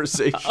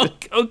conversation.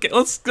 Okay,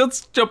 let's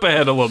jump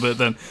ahead a little bit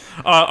then.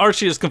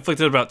 Archie is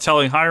conflicted about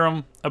telling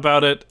Hiram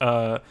about it,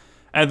 and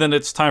then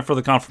it's time for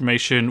the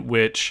confirmation,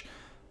 which,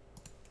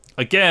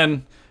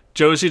 again,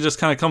 Josie just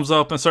kind of comes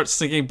up and starts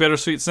singing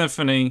Bittersweet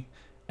Symphony,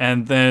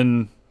 and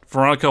then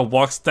Veronica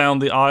walks down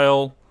the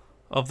aisle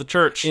of the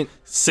church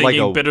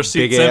singing like a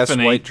Bittersweet big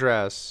Symphony. ass white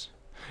dress.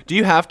 Do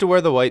you have to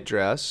wear the white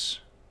dress?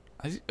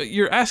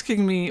 You're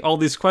asking me all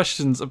these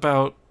questions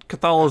about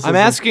Catholicism.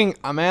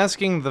 I'm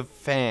asking the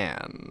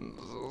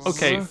fans.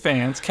 Okay,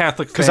 fans,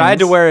 Catholic fans. Because I had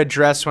to wear a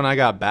dress when I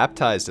got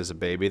baptized as a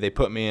baby. They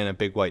put me in a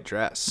big white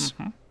dress.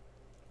 Mm-hmm.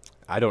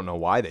 I don't know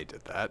why they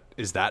did that.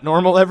 Is that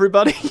normal,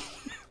 everybody?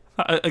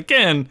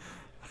 Again,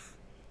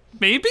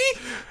 maybe?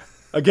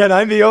 Again,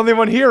 I'm the only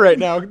one here right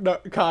now,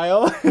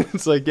 Kyle.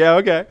 It's like, yeah,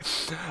 okay.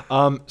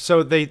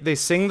 So they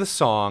sing the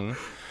song,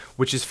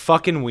 which is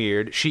fucking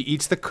weird. She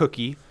eats the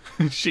cookie.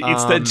 She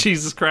eats that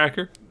Jesus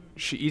cracker.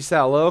 She eats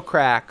that little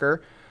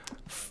cracker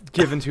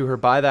given to her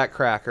by that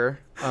cracker.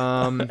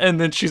 And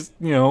then she's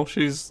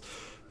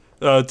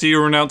do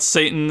you renounce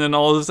Satan and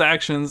all his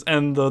actions?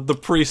 And the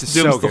priest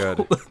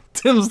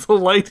dims the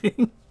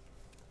lighting.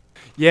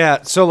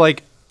 Yeah, so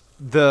like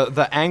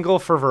the angle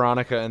for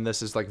Veronica in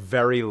this is like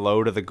very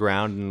low to the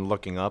ground and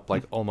looking up,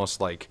 like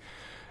almost like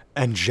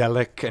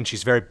angelic, and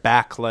she's very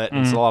backlit,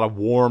 and it's a lot of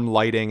warm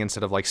lighting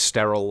instead of like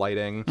sterile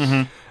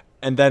lighting.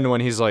 And then when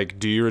he's like,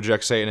 do you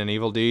reject Satan and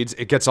evil deeds?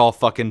 It gets all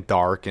fucking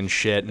dark and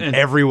shit. And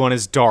everyone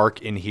is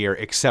dark in here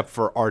except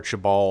for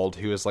Archibald,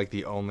 who is like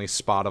the only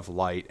spot of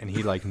light. And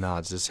he like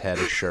nods his head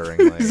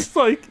assuringly. It's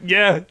like,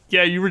 yeah,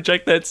 you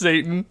reject that,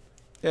 Satan.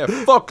 Yeah,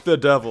 fuck the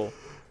devil.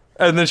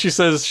 And then she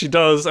says she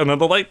does, and then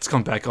the lights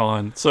come back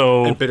on.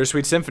 So and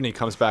Bittersweet Symphony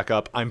comes back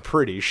up, I'm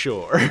pretty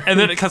sure. And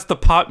then it cuts to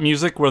pop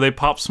music where they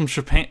pop some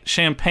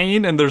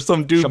champagne, and there's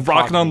some dude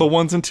rocking on the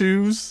ones and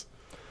twos.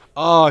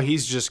 Oh,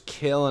 he's just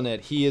killing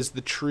it. He is the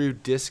true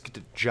disc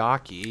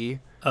jockey.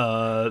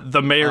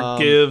 The mayor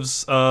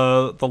gives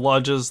the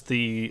lodges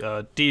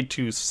the deed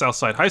to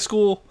Southside High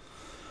School.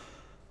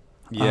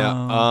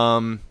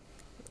 Yeah.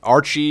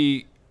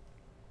 Archie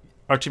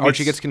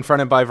gets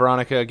confronted by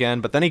Veronica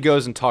again, but then he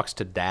goes and talks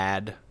to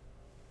Dad.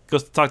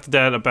 Goes to talk to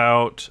Dad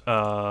about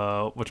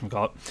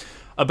whatchamacallit,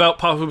 about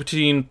Papa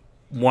Poutine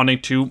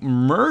wanting to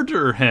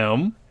murder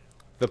him.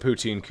 The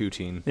Poutine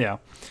Coutine. Yeah.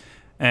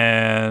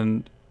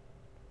 And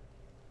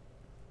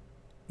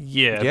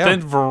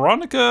then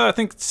Veronica, I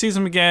think, sees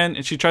him again,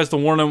 and she tries to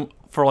warn him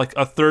for like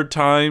a third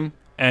time,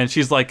 and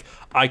she's like,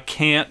 I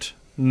can't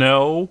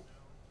know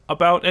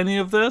about any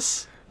of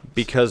this.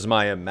 Because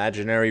my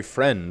imaginary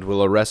friend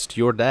will arrest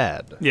your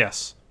dad.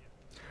 Yes.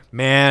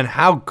 Man,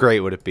 how great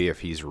would it be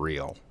if he's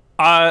real?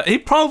 He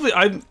probably...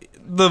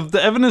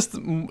 The evidence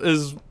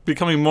is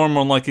becoming more and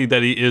more likely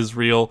that he is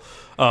real.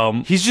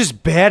 He's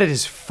just bad at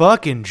his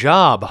fucking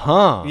job,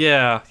 huh?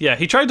 Yeah.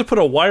 He tried to put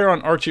a wire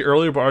on Archie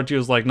earlier, but Archie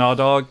was like, nah,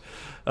 dog.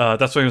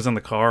 That's when he was in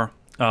the car.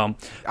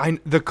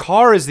 The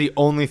car is the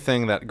only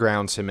thing that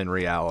grounds him in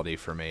reality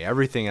for me.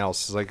 Everything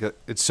else is like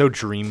it's so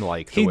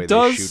dreamlike the way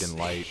they shoot in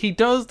light.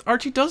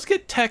 Archie does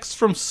get texts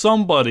from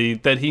somebody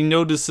that he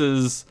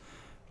notices,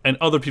 and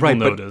other people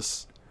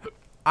notice.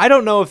 I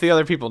don't know if the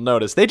other people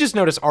notice. They just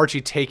notice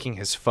Archie taking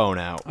his phone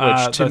out,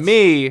 which to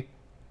me,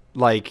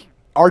 like,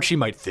 Archie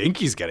might think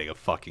he's getting a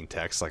fucking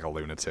text like a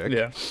lunatic.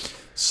 Yeah.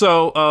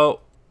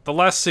 So the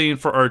last scene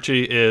for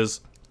Archie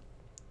is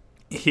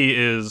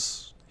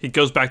he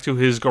goes back to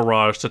his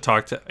garage to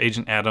talk to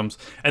Agent Adams,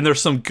 and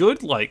there's some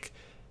good, like,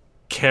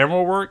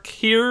 camera work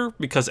here,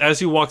 because as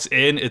he walks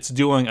in, it's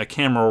doing a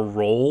camera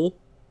roll,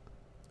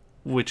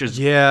 which is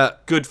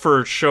good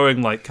for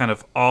showing, like, kind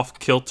of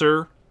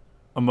off-kilter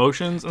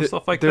emotions and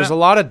stuff like that. There's a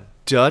lot of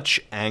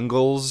Dutch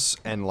angles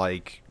and,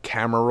 like,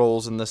 camera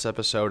rolls in this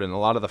episode, and a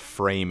lot of the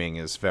framing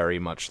is very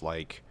much,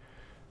 like,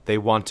 they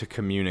want to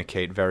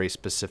communicate very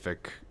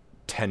specific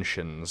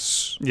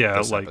tensions.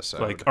 Yeah,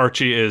 like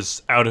Archie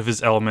is out of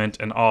his element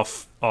and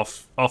off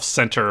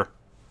center.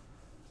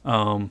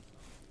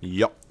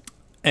 Yep.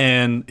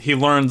 And he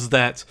learns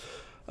that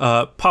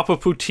Papa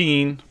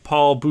Poutine,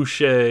 Paul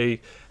Boucher,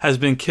 has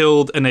been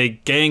killed in a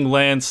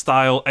gangland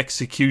style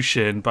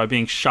execution by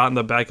being shot in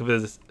the back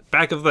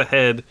of the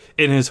head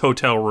in his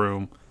hotel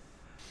room.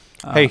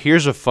 Hey,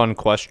 here's a fun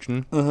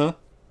question.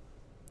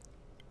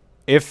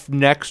 If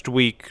next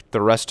week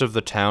the rest of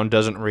the town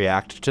doesn't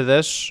react to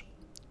this,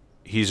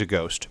 he's a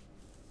ghost.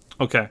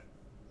 Okay.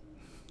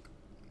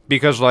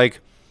 Because, like,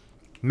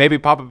 maybe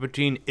Papa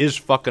Poutine is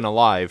fucking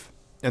alive,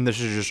 and this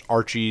is just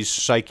Archie's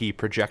psyche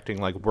projecting,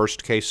 like,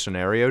 worst-case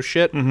scenario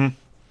shit.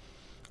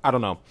 I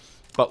don't know.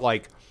 But,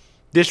 like,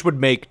 this would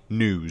make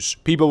news.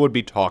 People would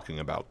be talking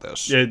about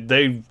this. Yeah,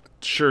 they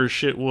sure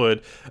shit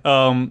would.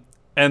 And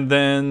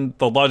then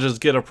the lodges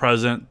get a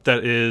present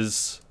that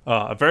is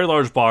a very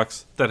large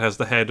box that has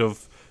the head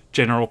of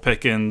General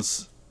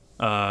Pickens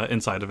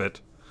inside of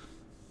it.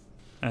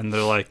 And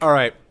they're like... All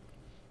right.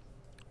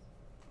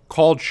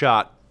 Called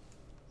shot.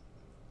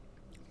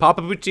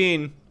 Papa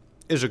Poutine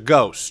is a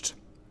ghost.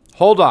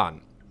 Hold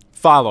on.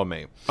 Follow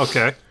me.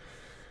 Okay.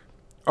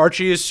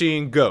 Archie is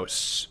seeing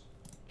ghosts.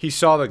 He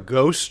saw the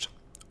ghost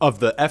of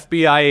the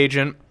FBI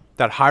agent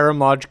that Hiram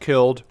Lodge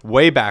killed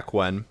way back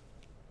when.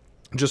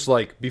 Just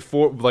like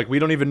before, like we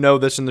don't even know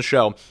this in the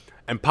show.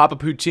 And Papa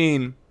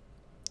Poutine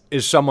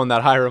is someone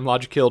that Hiram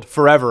Lodge killed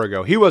forever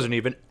ago. He wasn't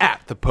even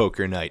at the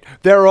poker night.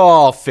 They're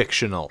all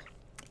fictional.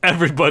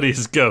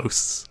 Everybody's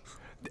ghosts.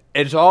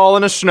 It's all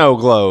in a snow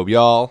globe,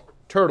 y'all.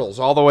 Turtles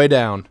all the way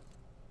down.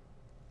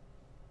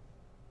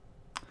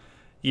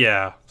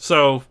 Yeah,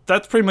 so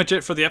that's pretty much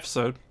it for the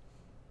episode.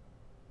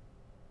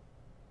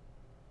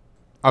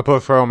 I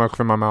put trail mix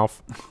in my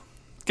mouth.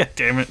 God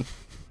damn it.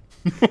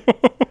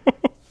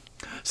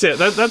 So yeah,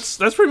 that's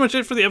pretty much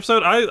it for the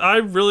episode. I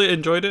really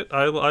enjoyed it.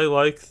 I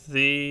like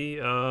the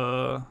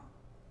I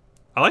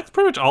liked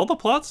pretty much all the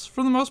plots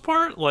for the most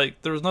part.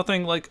 Like there was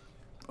nothing like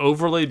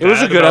overly bad It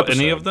was a good about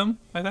episode. any of them,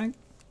 I think.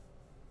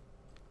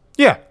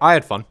 Yeah, I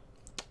had fun.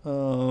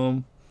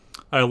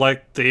 I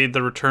liked the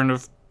return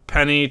of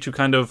Penny to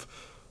kind of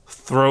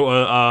throw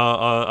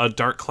a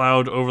dark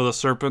cloud over the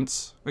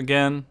serpents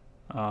again.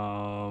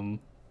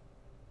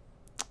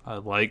 I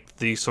liked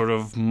the sort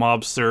of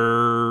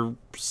mobster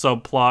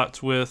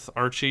subplot with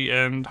Archie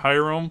and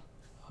Hiram.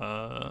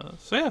 So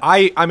yeah,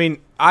 I mean,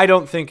 I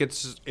don't think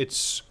it's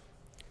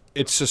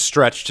a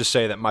stretch to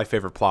say that my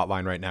favorite plot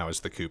line right now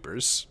is the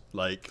Coopers.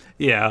 Like,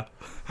 yeah.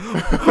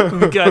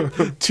 We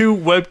got 2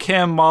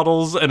 webcam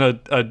models and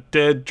a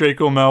dead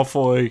Draco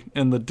Malfoy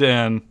in the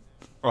den.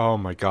 oh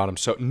my god, I'm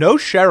so no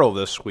Cheryl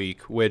this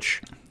week,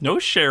 which No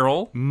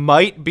Cheryl.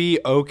 might be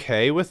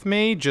okay with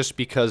me just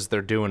because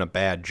they're doing a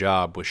bad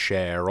job with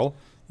Cheryl.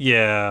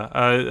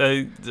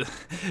 Yeah,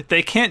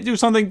 they can't do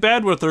something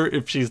bad with her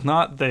if she's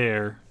not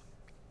there.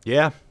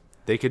 Yeah,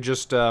 they could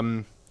just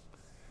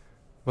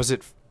was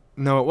it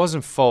no, it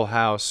wasn't Full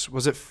House.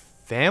 Was it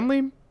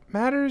Family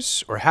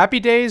Matters or Happy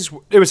Days?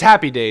 It was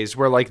Happy Days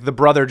where like the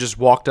brother just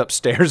walked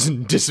upstairs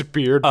and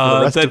disappeared for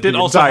the rest That of did the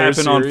also entire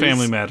happen on series.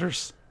 Family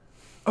Matters.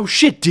 Oh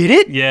shit, did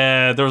it?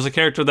 Yeah, there was a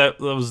character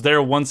that was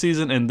there one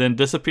season and then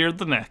disappeared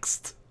the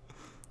next.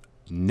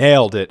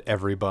 Nailed it,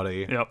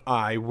 everybody. Yep.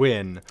 I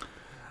win.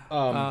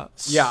 Yeah,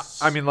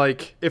 I mean,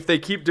 like, if they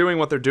keep doing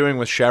what they're doing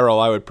with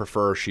Cheryl, I would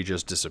prefer she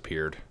just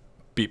disappeared.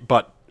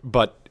 But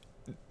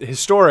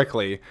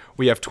historically,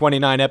 we have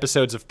 29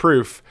 episodes of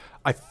proof.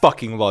 I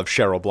fucking love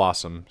Cheryl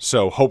Blossom,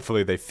 so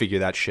hopefully they figure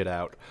that shit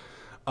out.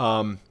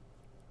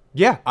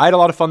 Yeah, I had a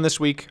lot of fun this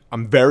week.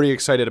 I'm very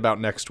excited about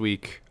next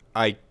week.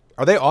 Are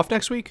they off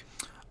next week?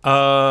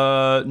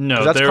 No,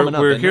 that's coming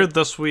up, we're isn't here it?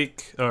 this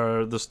week,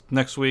 or this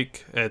next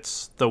week.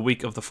 It's the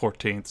week of the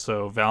 14th,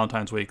 so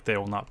Valentine's week they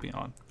will not be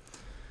on.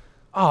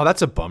 Oh,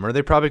 that's a bummer.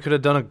 They probably could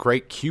have done a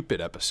great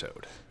Cupid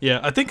episode. Yeah,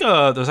 I think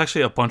there's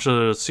actually a bunch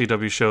of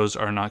CW shows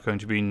are not going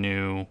to be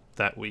new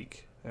that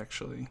week,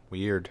 actually.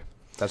 Weird.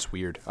 That's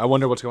weird. I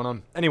wonder what's going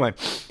on. Anyway,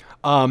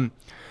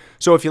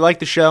 so if you like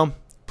the show,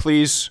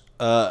 please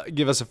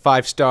give us a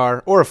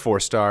 5-star or a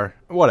 4-star,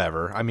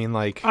 whatever. I mean,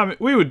 like I mean,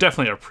 we would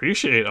definitely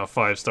appreciate a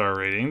 5-star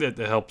rating. That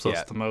helps us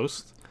Yeah. the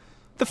most.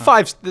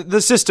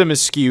 the system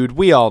is skewed.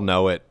 We all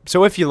know it.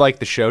 So if you like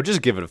the show,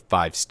 just give it a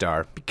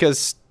 5-star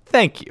because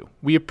thank you.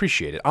 We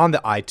appreciate it on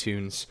the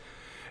iTunes.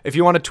 If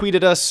you want to tweet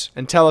at us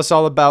and tell us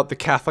all about the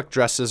Catholic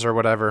dresses or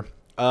whatever,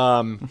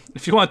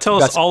 If you want to tell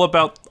us That's- all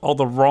about all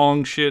the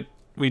wrong shit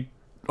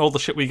all the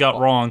shit we got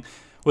wrong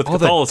with all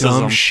the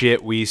Catholicism, dumb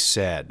shit we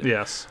said.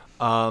 yes.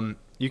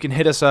 You can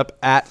hit us up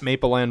at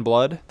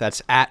MapleLandBlood.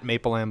 That's at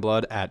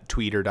MapleLandBlood at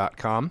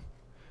Twitter.com.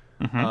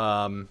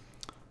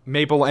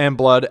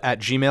 MapleLandBlood at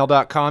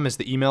gmail.com is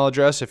the email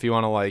address if you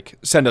want to like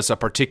send us a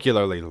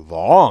particularly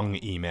long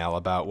email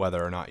about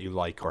whether or not you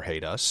like or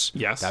hate us.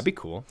 Yes. That'd be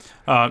cool.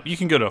 You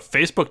can go to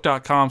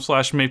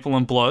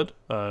facebook.com/mapleandblood.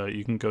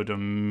 You can go to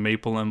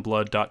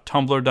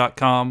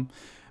mapleandblood.tumblr.com,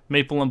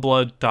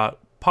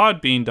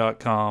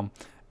 mapleandblood.podbean.com,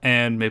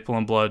 and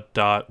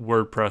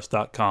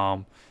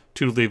mapleandblood.wordpress.com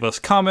to leave us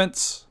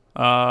comments.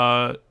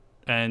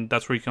 And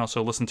that's where you can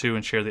also listen to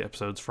and share the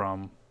episodes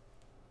from.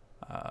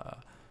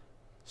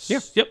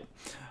 Yep.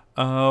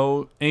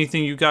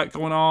 Anything you got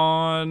going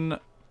on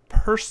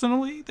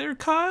personally there,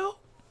 Kyle?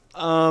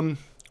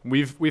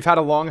 We've had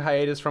a long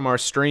hiatus from our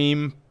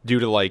stream due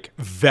to like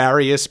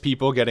various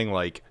people getting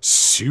like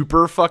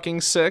super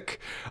fucking sick.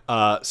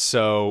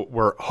 So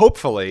we're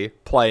hopefully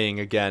playing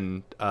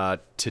again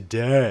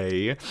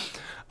today.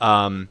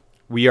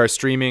 We are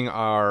streaming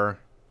our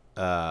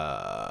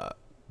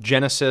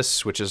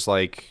Genesis, which is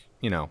like,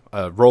 you know,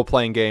 a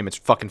role-playing game. It's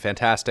fucking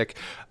fantastic.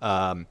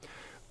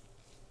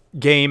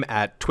 Game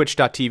at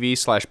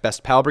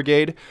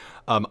twitch.tv/bestpalbrigade.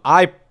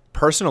 I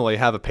personally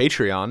have a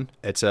Patreon.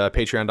 It's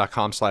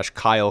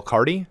patreon.com/Kyle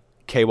Carty,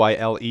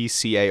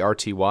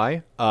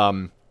 KYLECARTY.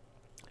 And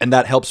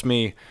that helps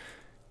me,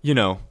 you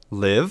know,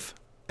 live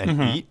and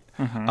eat.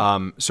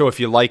 So if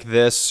you like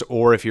this,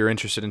 or if you're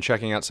interested in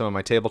checking out some of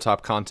my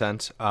tabletop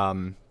content,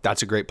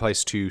 that's a great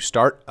place to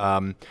start.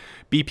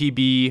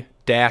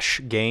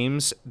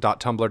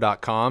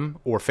 bpb-games.tumblr.com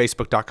or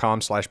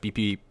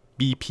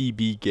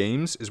facebook.com/bpb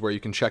games is where you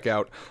can check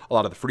out a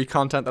lot of the free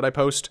content that I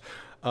post.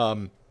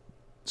 So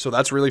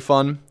that's really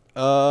fun.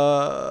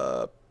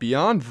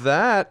 Beyond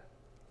that,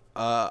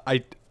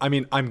 I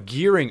mean, I'm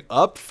gearing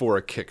up for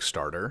a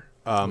Kickstarter.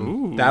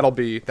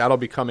 That'll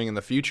be coming in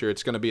the future.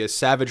 It's going to be a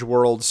Savage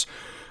Worlds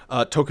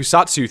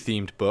tokusatsu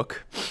themed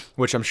book,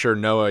 which I'm sure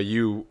Noah,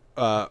 you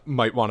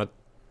might want to,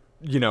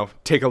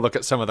 take a look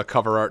at some of the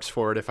cover arts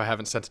for it if I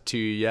haven't sent it to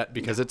you yet,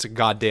 because it's a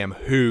goddamn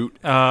hoot.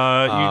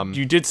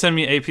 You did send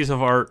me a piece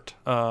of art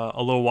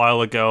a little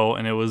while ago,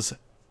 and it was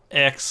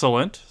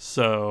excellent.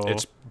 So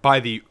it's by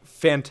the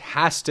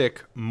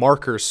fantastic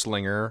marker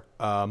slinger,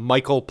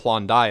 Michael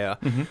Plondia.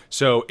 Mm-hmm.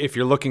 So if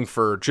you're looking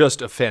for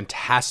just a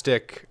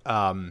fantastic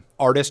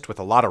artist with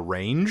a lot of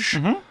range,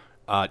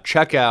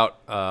 check out,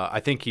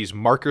 I think he's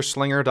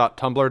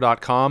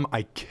markerslinger.tumblr.com.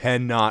 I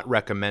cannot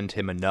recommend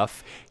him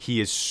enough. He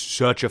is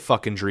such a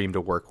fucking dream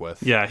to work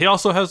with. Yeah, he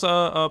also has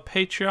a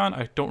Patreon.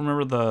 I don't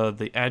remember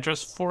the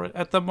address for it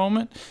at the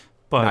moment.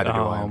 But Neither do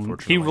I,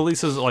 unfortunately. he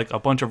releases like a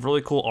bunch of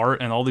really cool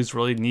art and all these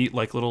really neat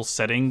like little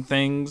setting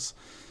things.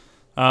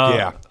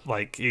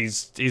 Like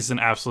he's an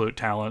absolute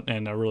talent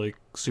and a really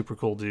super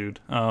cool dude.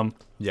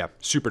 Yeah,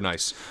 super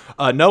nice.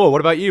 Noah, what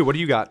about you? What do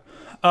you got?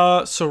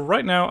 So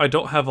right now I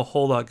don't have a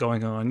whole lot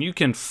going on. You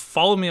can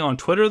follow me on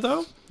Twitter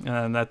though,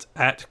 and that's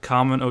at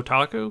Kamen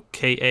Otaku,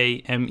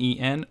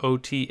 KAMEN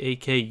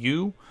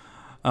OTAKU.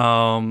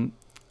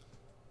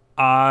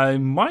 I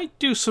might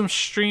do some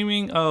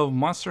streaming of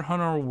Monster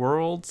Hunter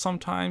World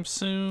sometime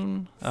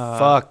soon.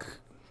 Fuck.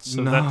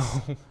 So no.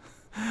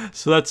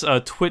 that's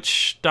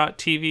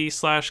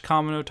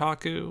twitch.tv/Kamen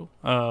Otaku.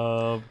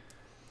 Are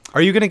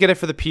you going to get it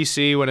for the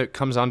PC when it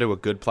comes onto a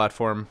good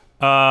platform?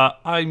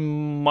 I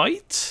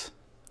might.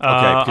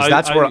 Okay, because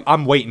that's where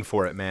I'm waiting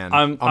for it, man.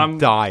 I'm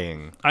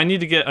dying. I need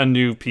to get a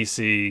new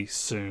PC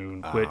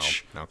soon,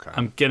 which okay.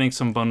 I'm getting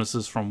some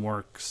bonuses from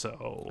work,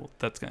 so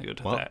that's going to go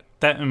to that.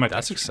 That and my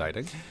That's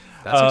exciting.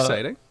 That's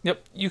exciting.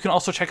 Yep. You can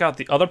also check out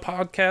the other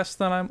podcasts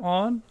that I'm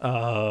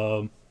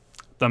on.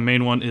 The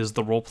main one is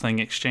the Role Playing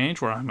Exchange,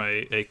 where I'm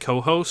a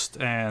co-host,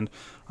 and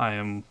I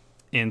am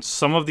in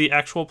some of the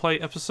actual play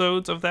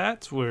episodes of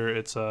that, where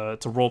it's a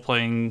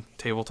role-playing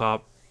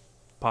tabletop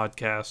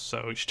podcast,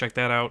 so you should check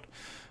that out.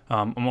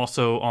 I'm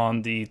also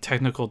on the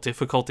Technical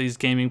Difficulties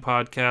Gaming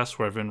podcast,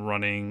 where I've been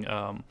running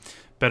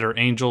Better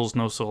Angels,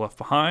 No Soul Left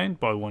Behind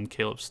by one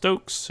Caleb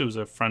Stokes, who's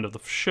a friend of the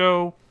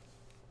show.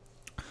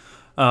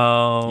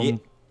 I've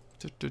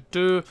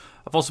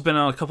also been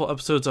on a couple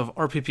episodes of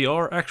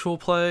RPPR Actual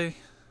Play.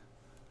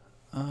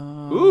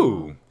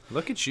 Ooh,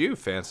 look at you,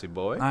 fancy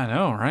boy. I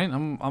know, right?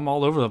 I'm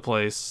all over the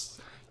place.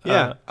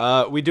 Yeah,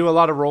 we do a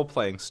lot of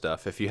role-playing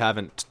stuff, if you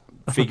haven't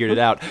figured it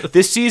out.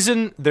 This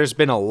season, there's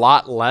been a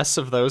lot less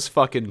of those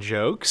fucking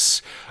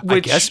jokes. I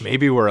guess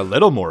maybe we're a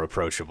little more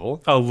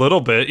approachable. A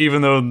little bit,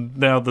 even though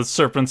now the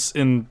serpents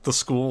in the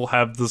school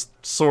have the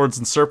Swords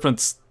and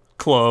Serpents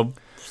Club,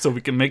 so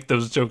we can make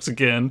those jokes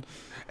again.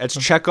 It's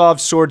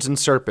Chekhov's Swords and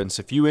Serpents.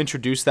 If you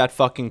introduce that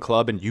fucking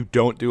club and you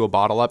don't do a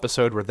bottle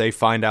episode where they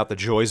find out the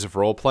joys of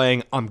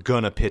role-playing, I'm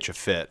gonna pitch a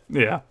fit.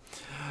 Yeah.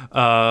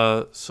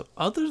 So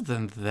other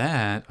than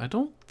that, I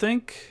don't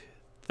think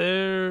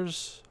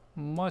there's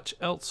much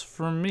else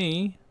for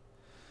me.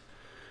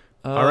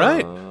 All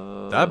right.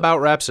 That about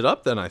wraps it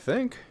up then, I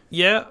think.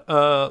 Yeah.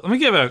 Let me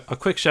give a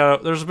quick shout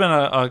out. There's been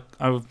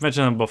I've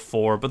mentioned them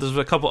before, but there's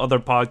been a couple other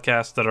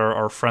podcasts that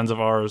are friends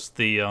of ours.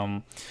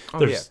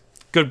 There's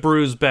Good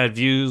Brews, Bad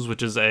Views,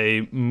 which is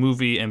a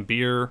movie and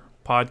beer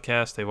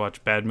podcast. They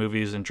watch bad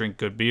movies and drink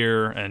good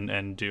beer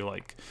and do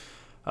like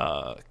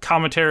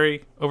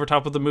commentary over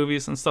top of the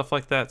movies and stuff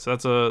like that.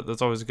 So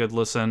that's always a good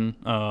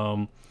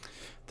listen.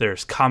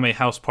 There's Kame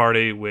House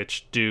Party,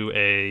 which do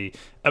a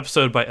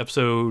episode by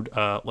episode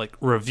like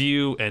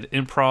review and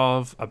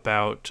improv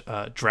about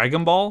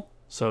Dragon Ball.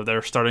 So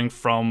they're starting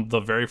from the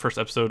very first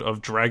episode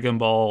of Dragon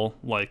Ball,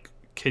 like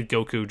Kid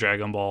Goku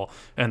Dragon Ball,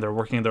 and they're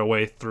working their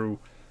way through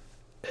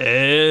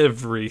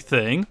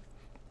everything.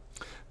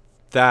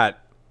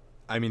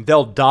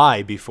 They'll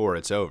die before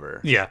it's over.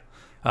 Yeah.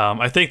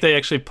 I think they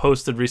actually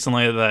posted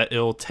recently that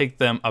it'll take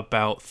them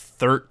about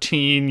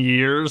 13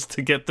 years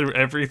to get through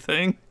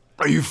everything.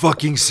 Are you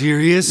fucking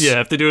serious?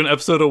 Yeah, if they do an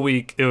episode a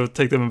week, it would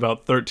take them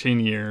about 13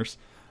 years.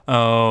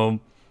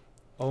 Oh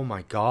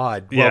my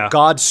god. Yeah. Well,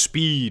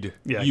 Godspeed,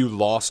 Yeah. you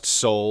lost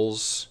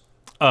souls.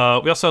 We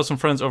also have some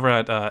friends over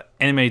at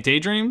Anime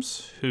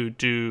Daydreams who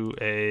do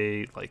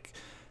a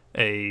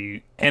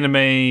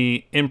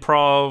anime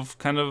improv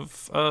kind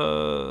of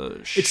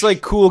it's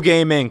like Cool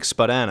Game Inc.,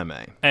 but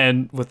anime.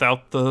 And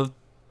without the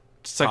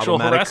sexual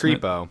problematic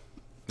harassment. Creepo.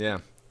 Yeah.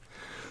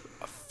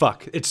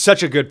 Fuck. It's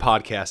such a good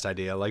podcast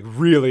idea. Like,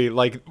 really,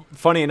 like,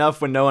 funny enough,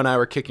 when Noah and I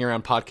were kicking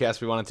around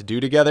podcasts we wanted to do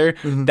together,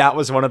 that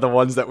was one of the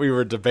ones that we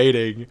were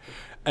debating.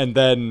 And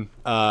then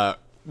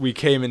we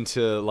came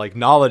into, like,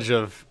 knowledge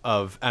of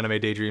Anime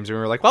Daydreams, and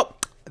we were like, well,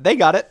 they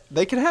got it.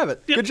 They can have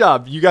it. Yep. Good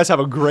job. You guys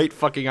have a great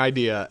fucking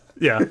idea.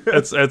 Yeah,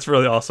 it's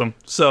really awesome.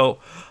 So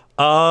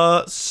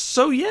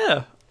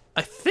yeah,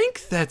 I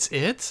think that's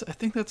it. I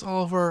think that's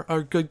all of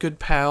our good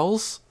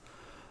pals.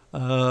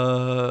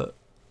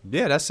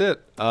 Yeah, that's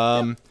it.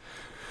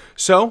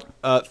 So,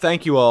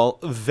 thank you all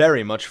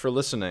very much for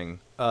listening.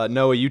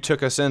 Noah, you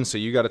took us in, so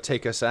you got to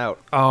take us out.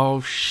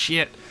 Oh,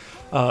 shit.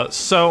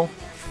 So,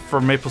 for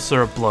Maple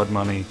Syrup Blood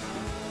Money,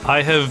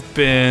 I have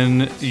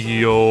been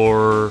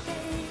your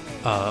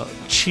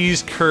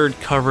cheese curd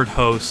covered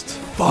host,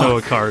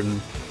 Noah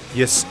Carden.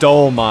 You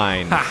stole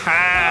mine.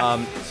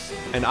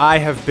 And I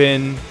have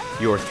been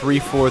your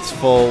 3/4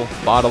 full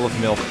bottle of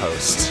milk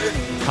host,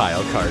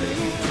 Kyle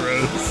Cardy.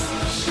 Gross.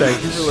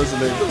 Thank you for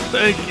listening.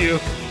 Thank you.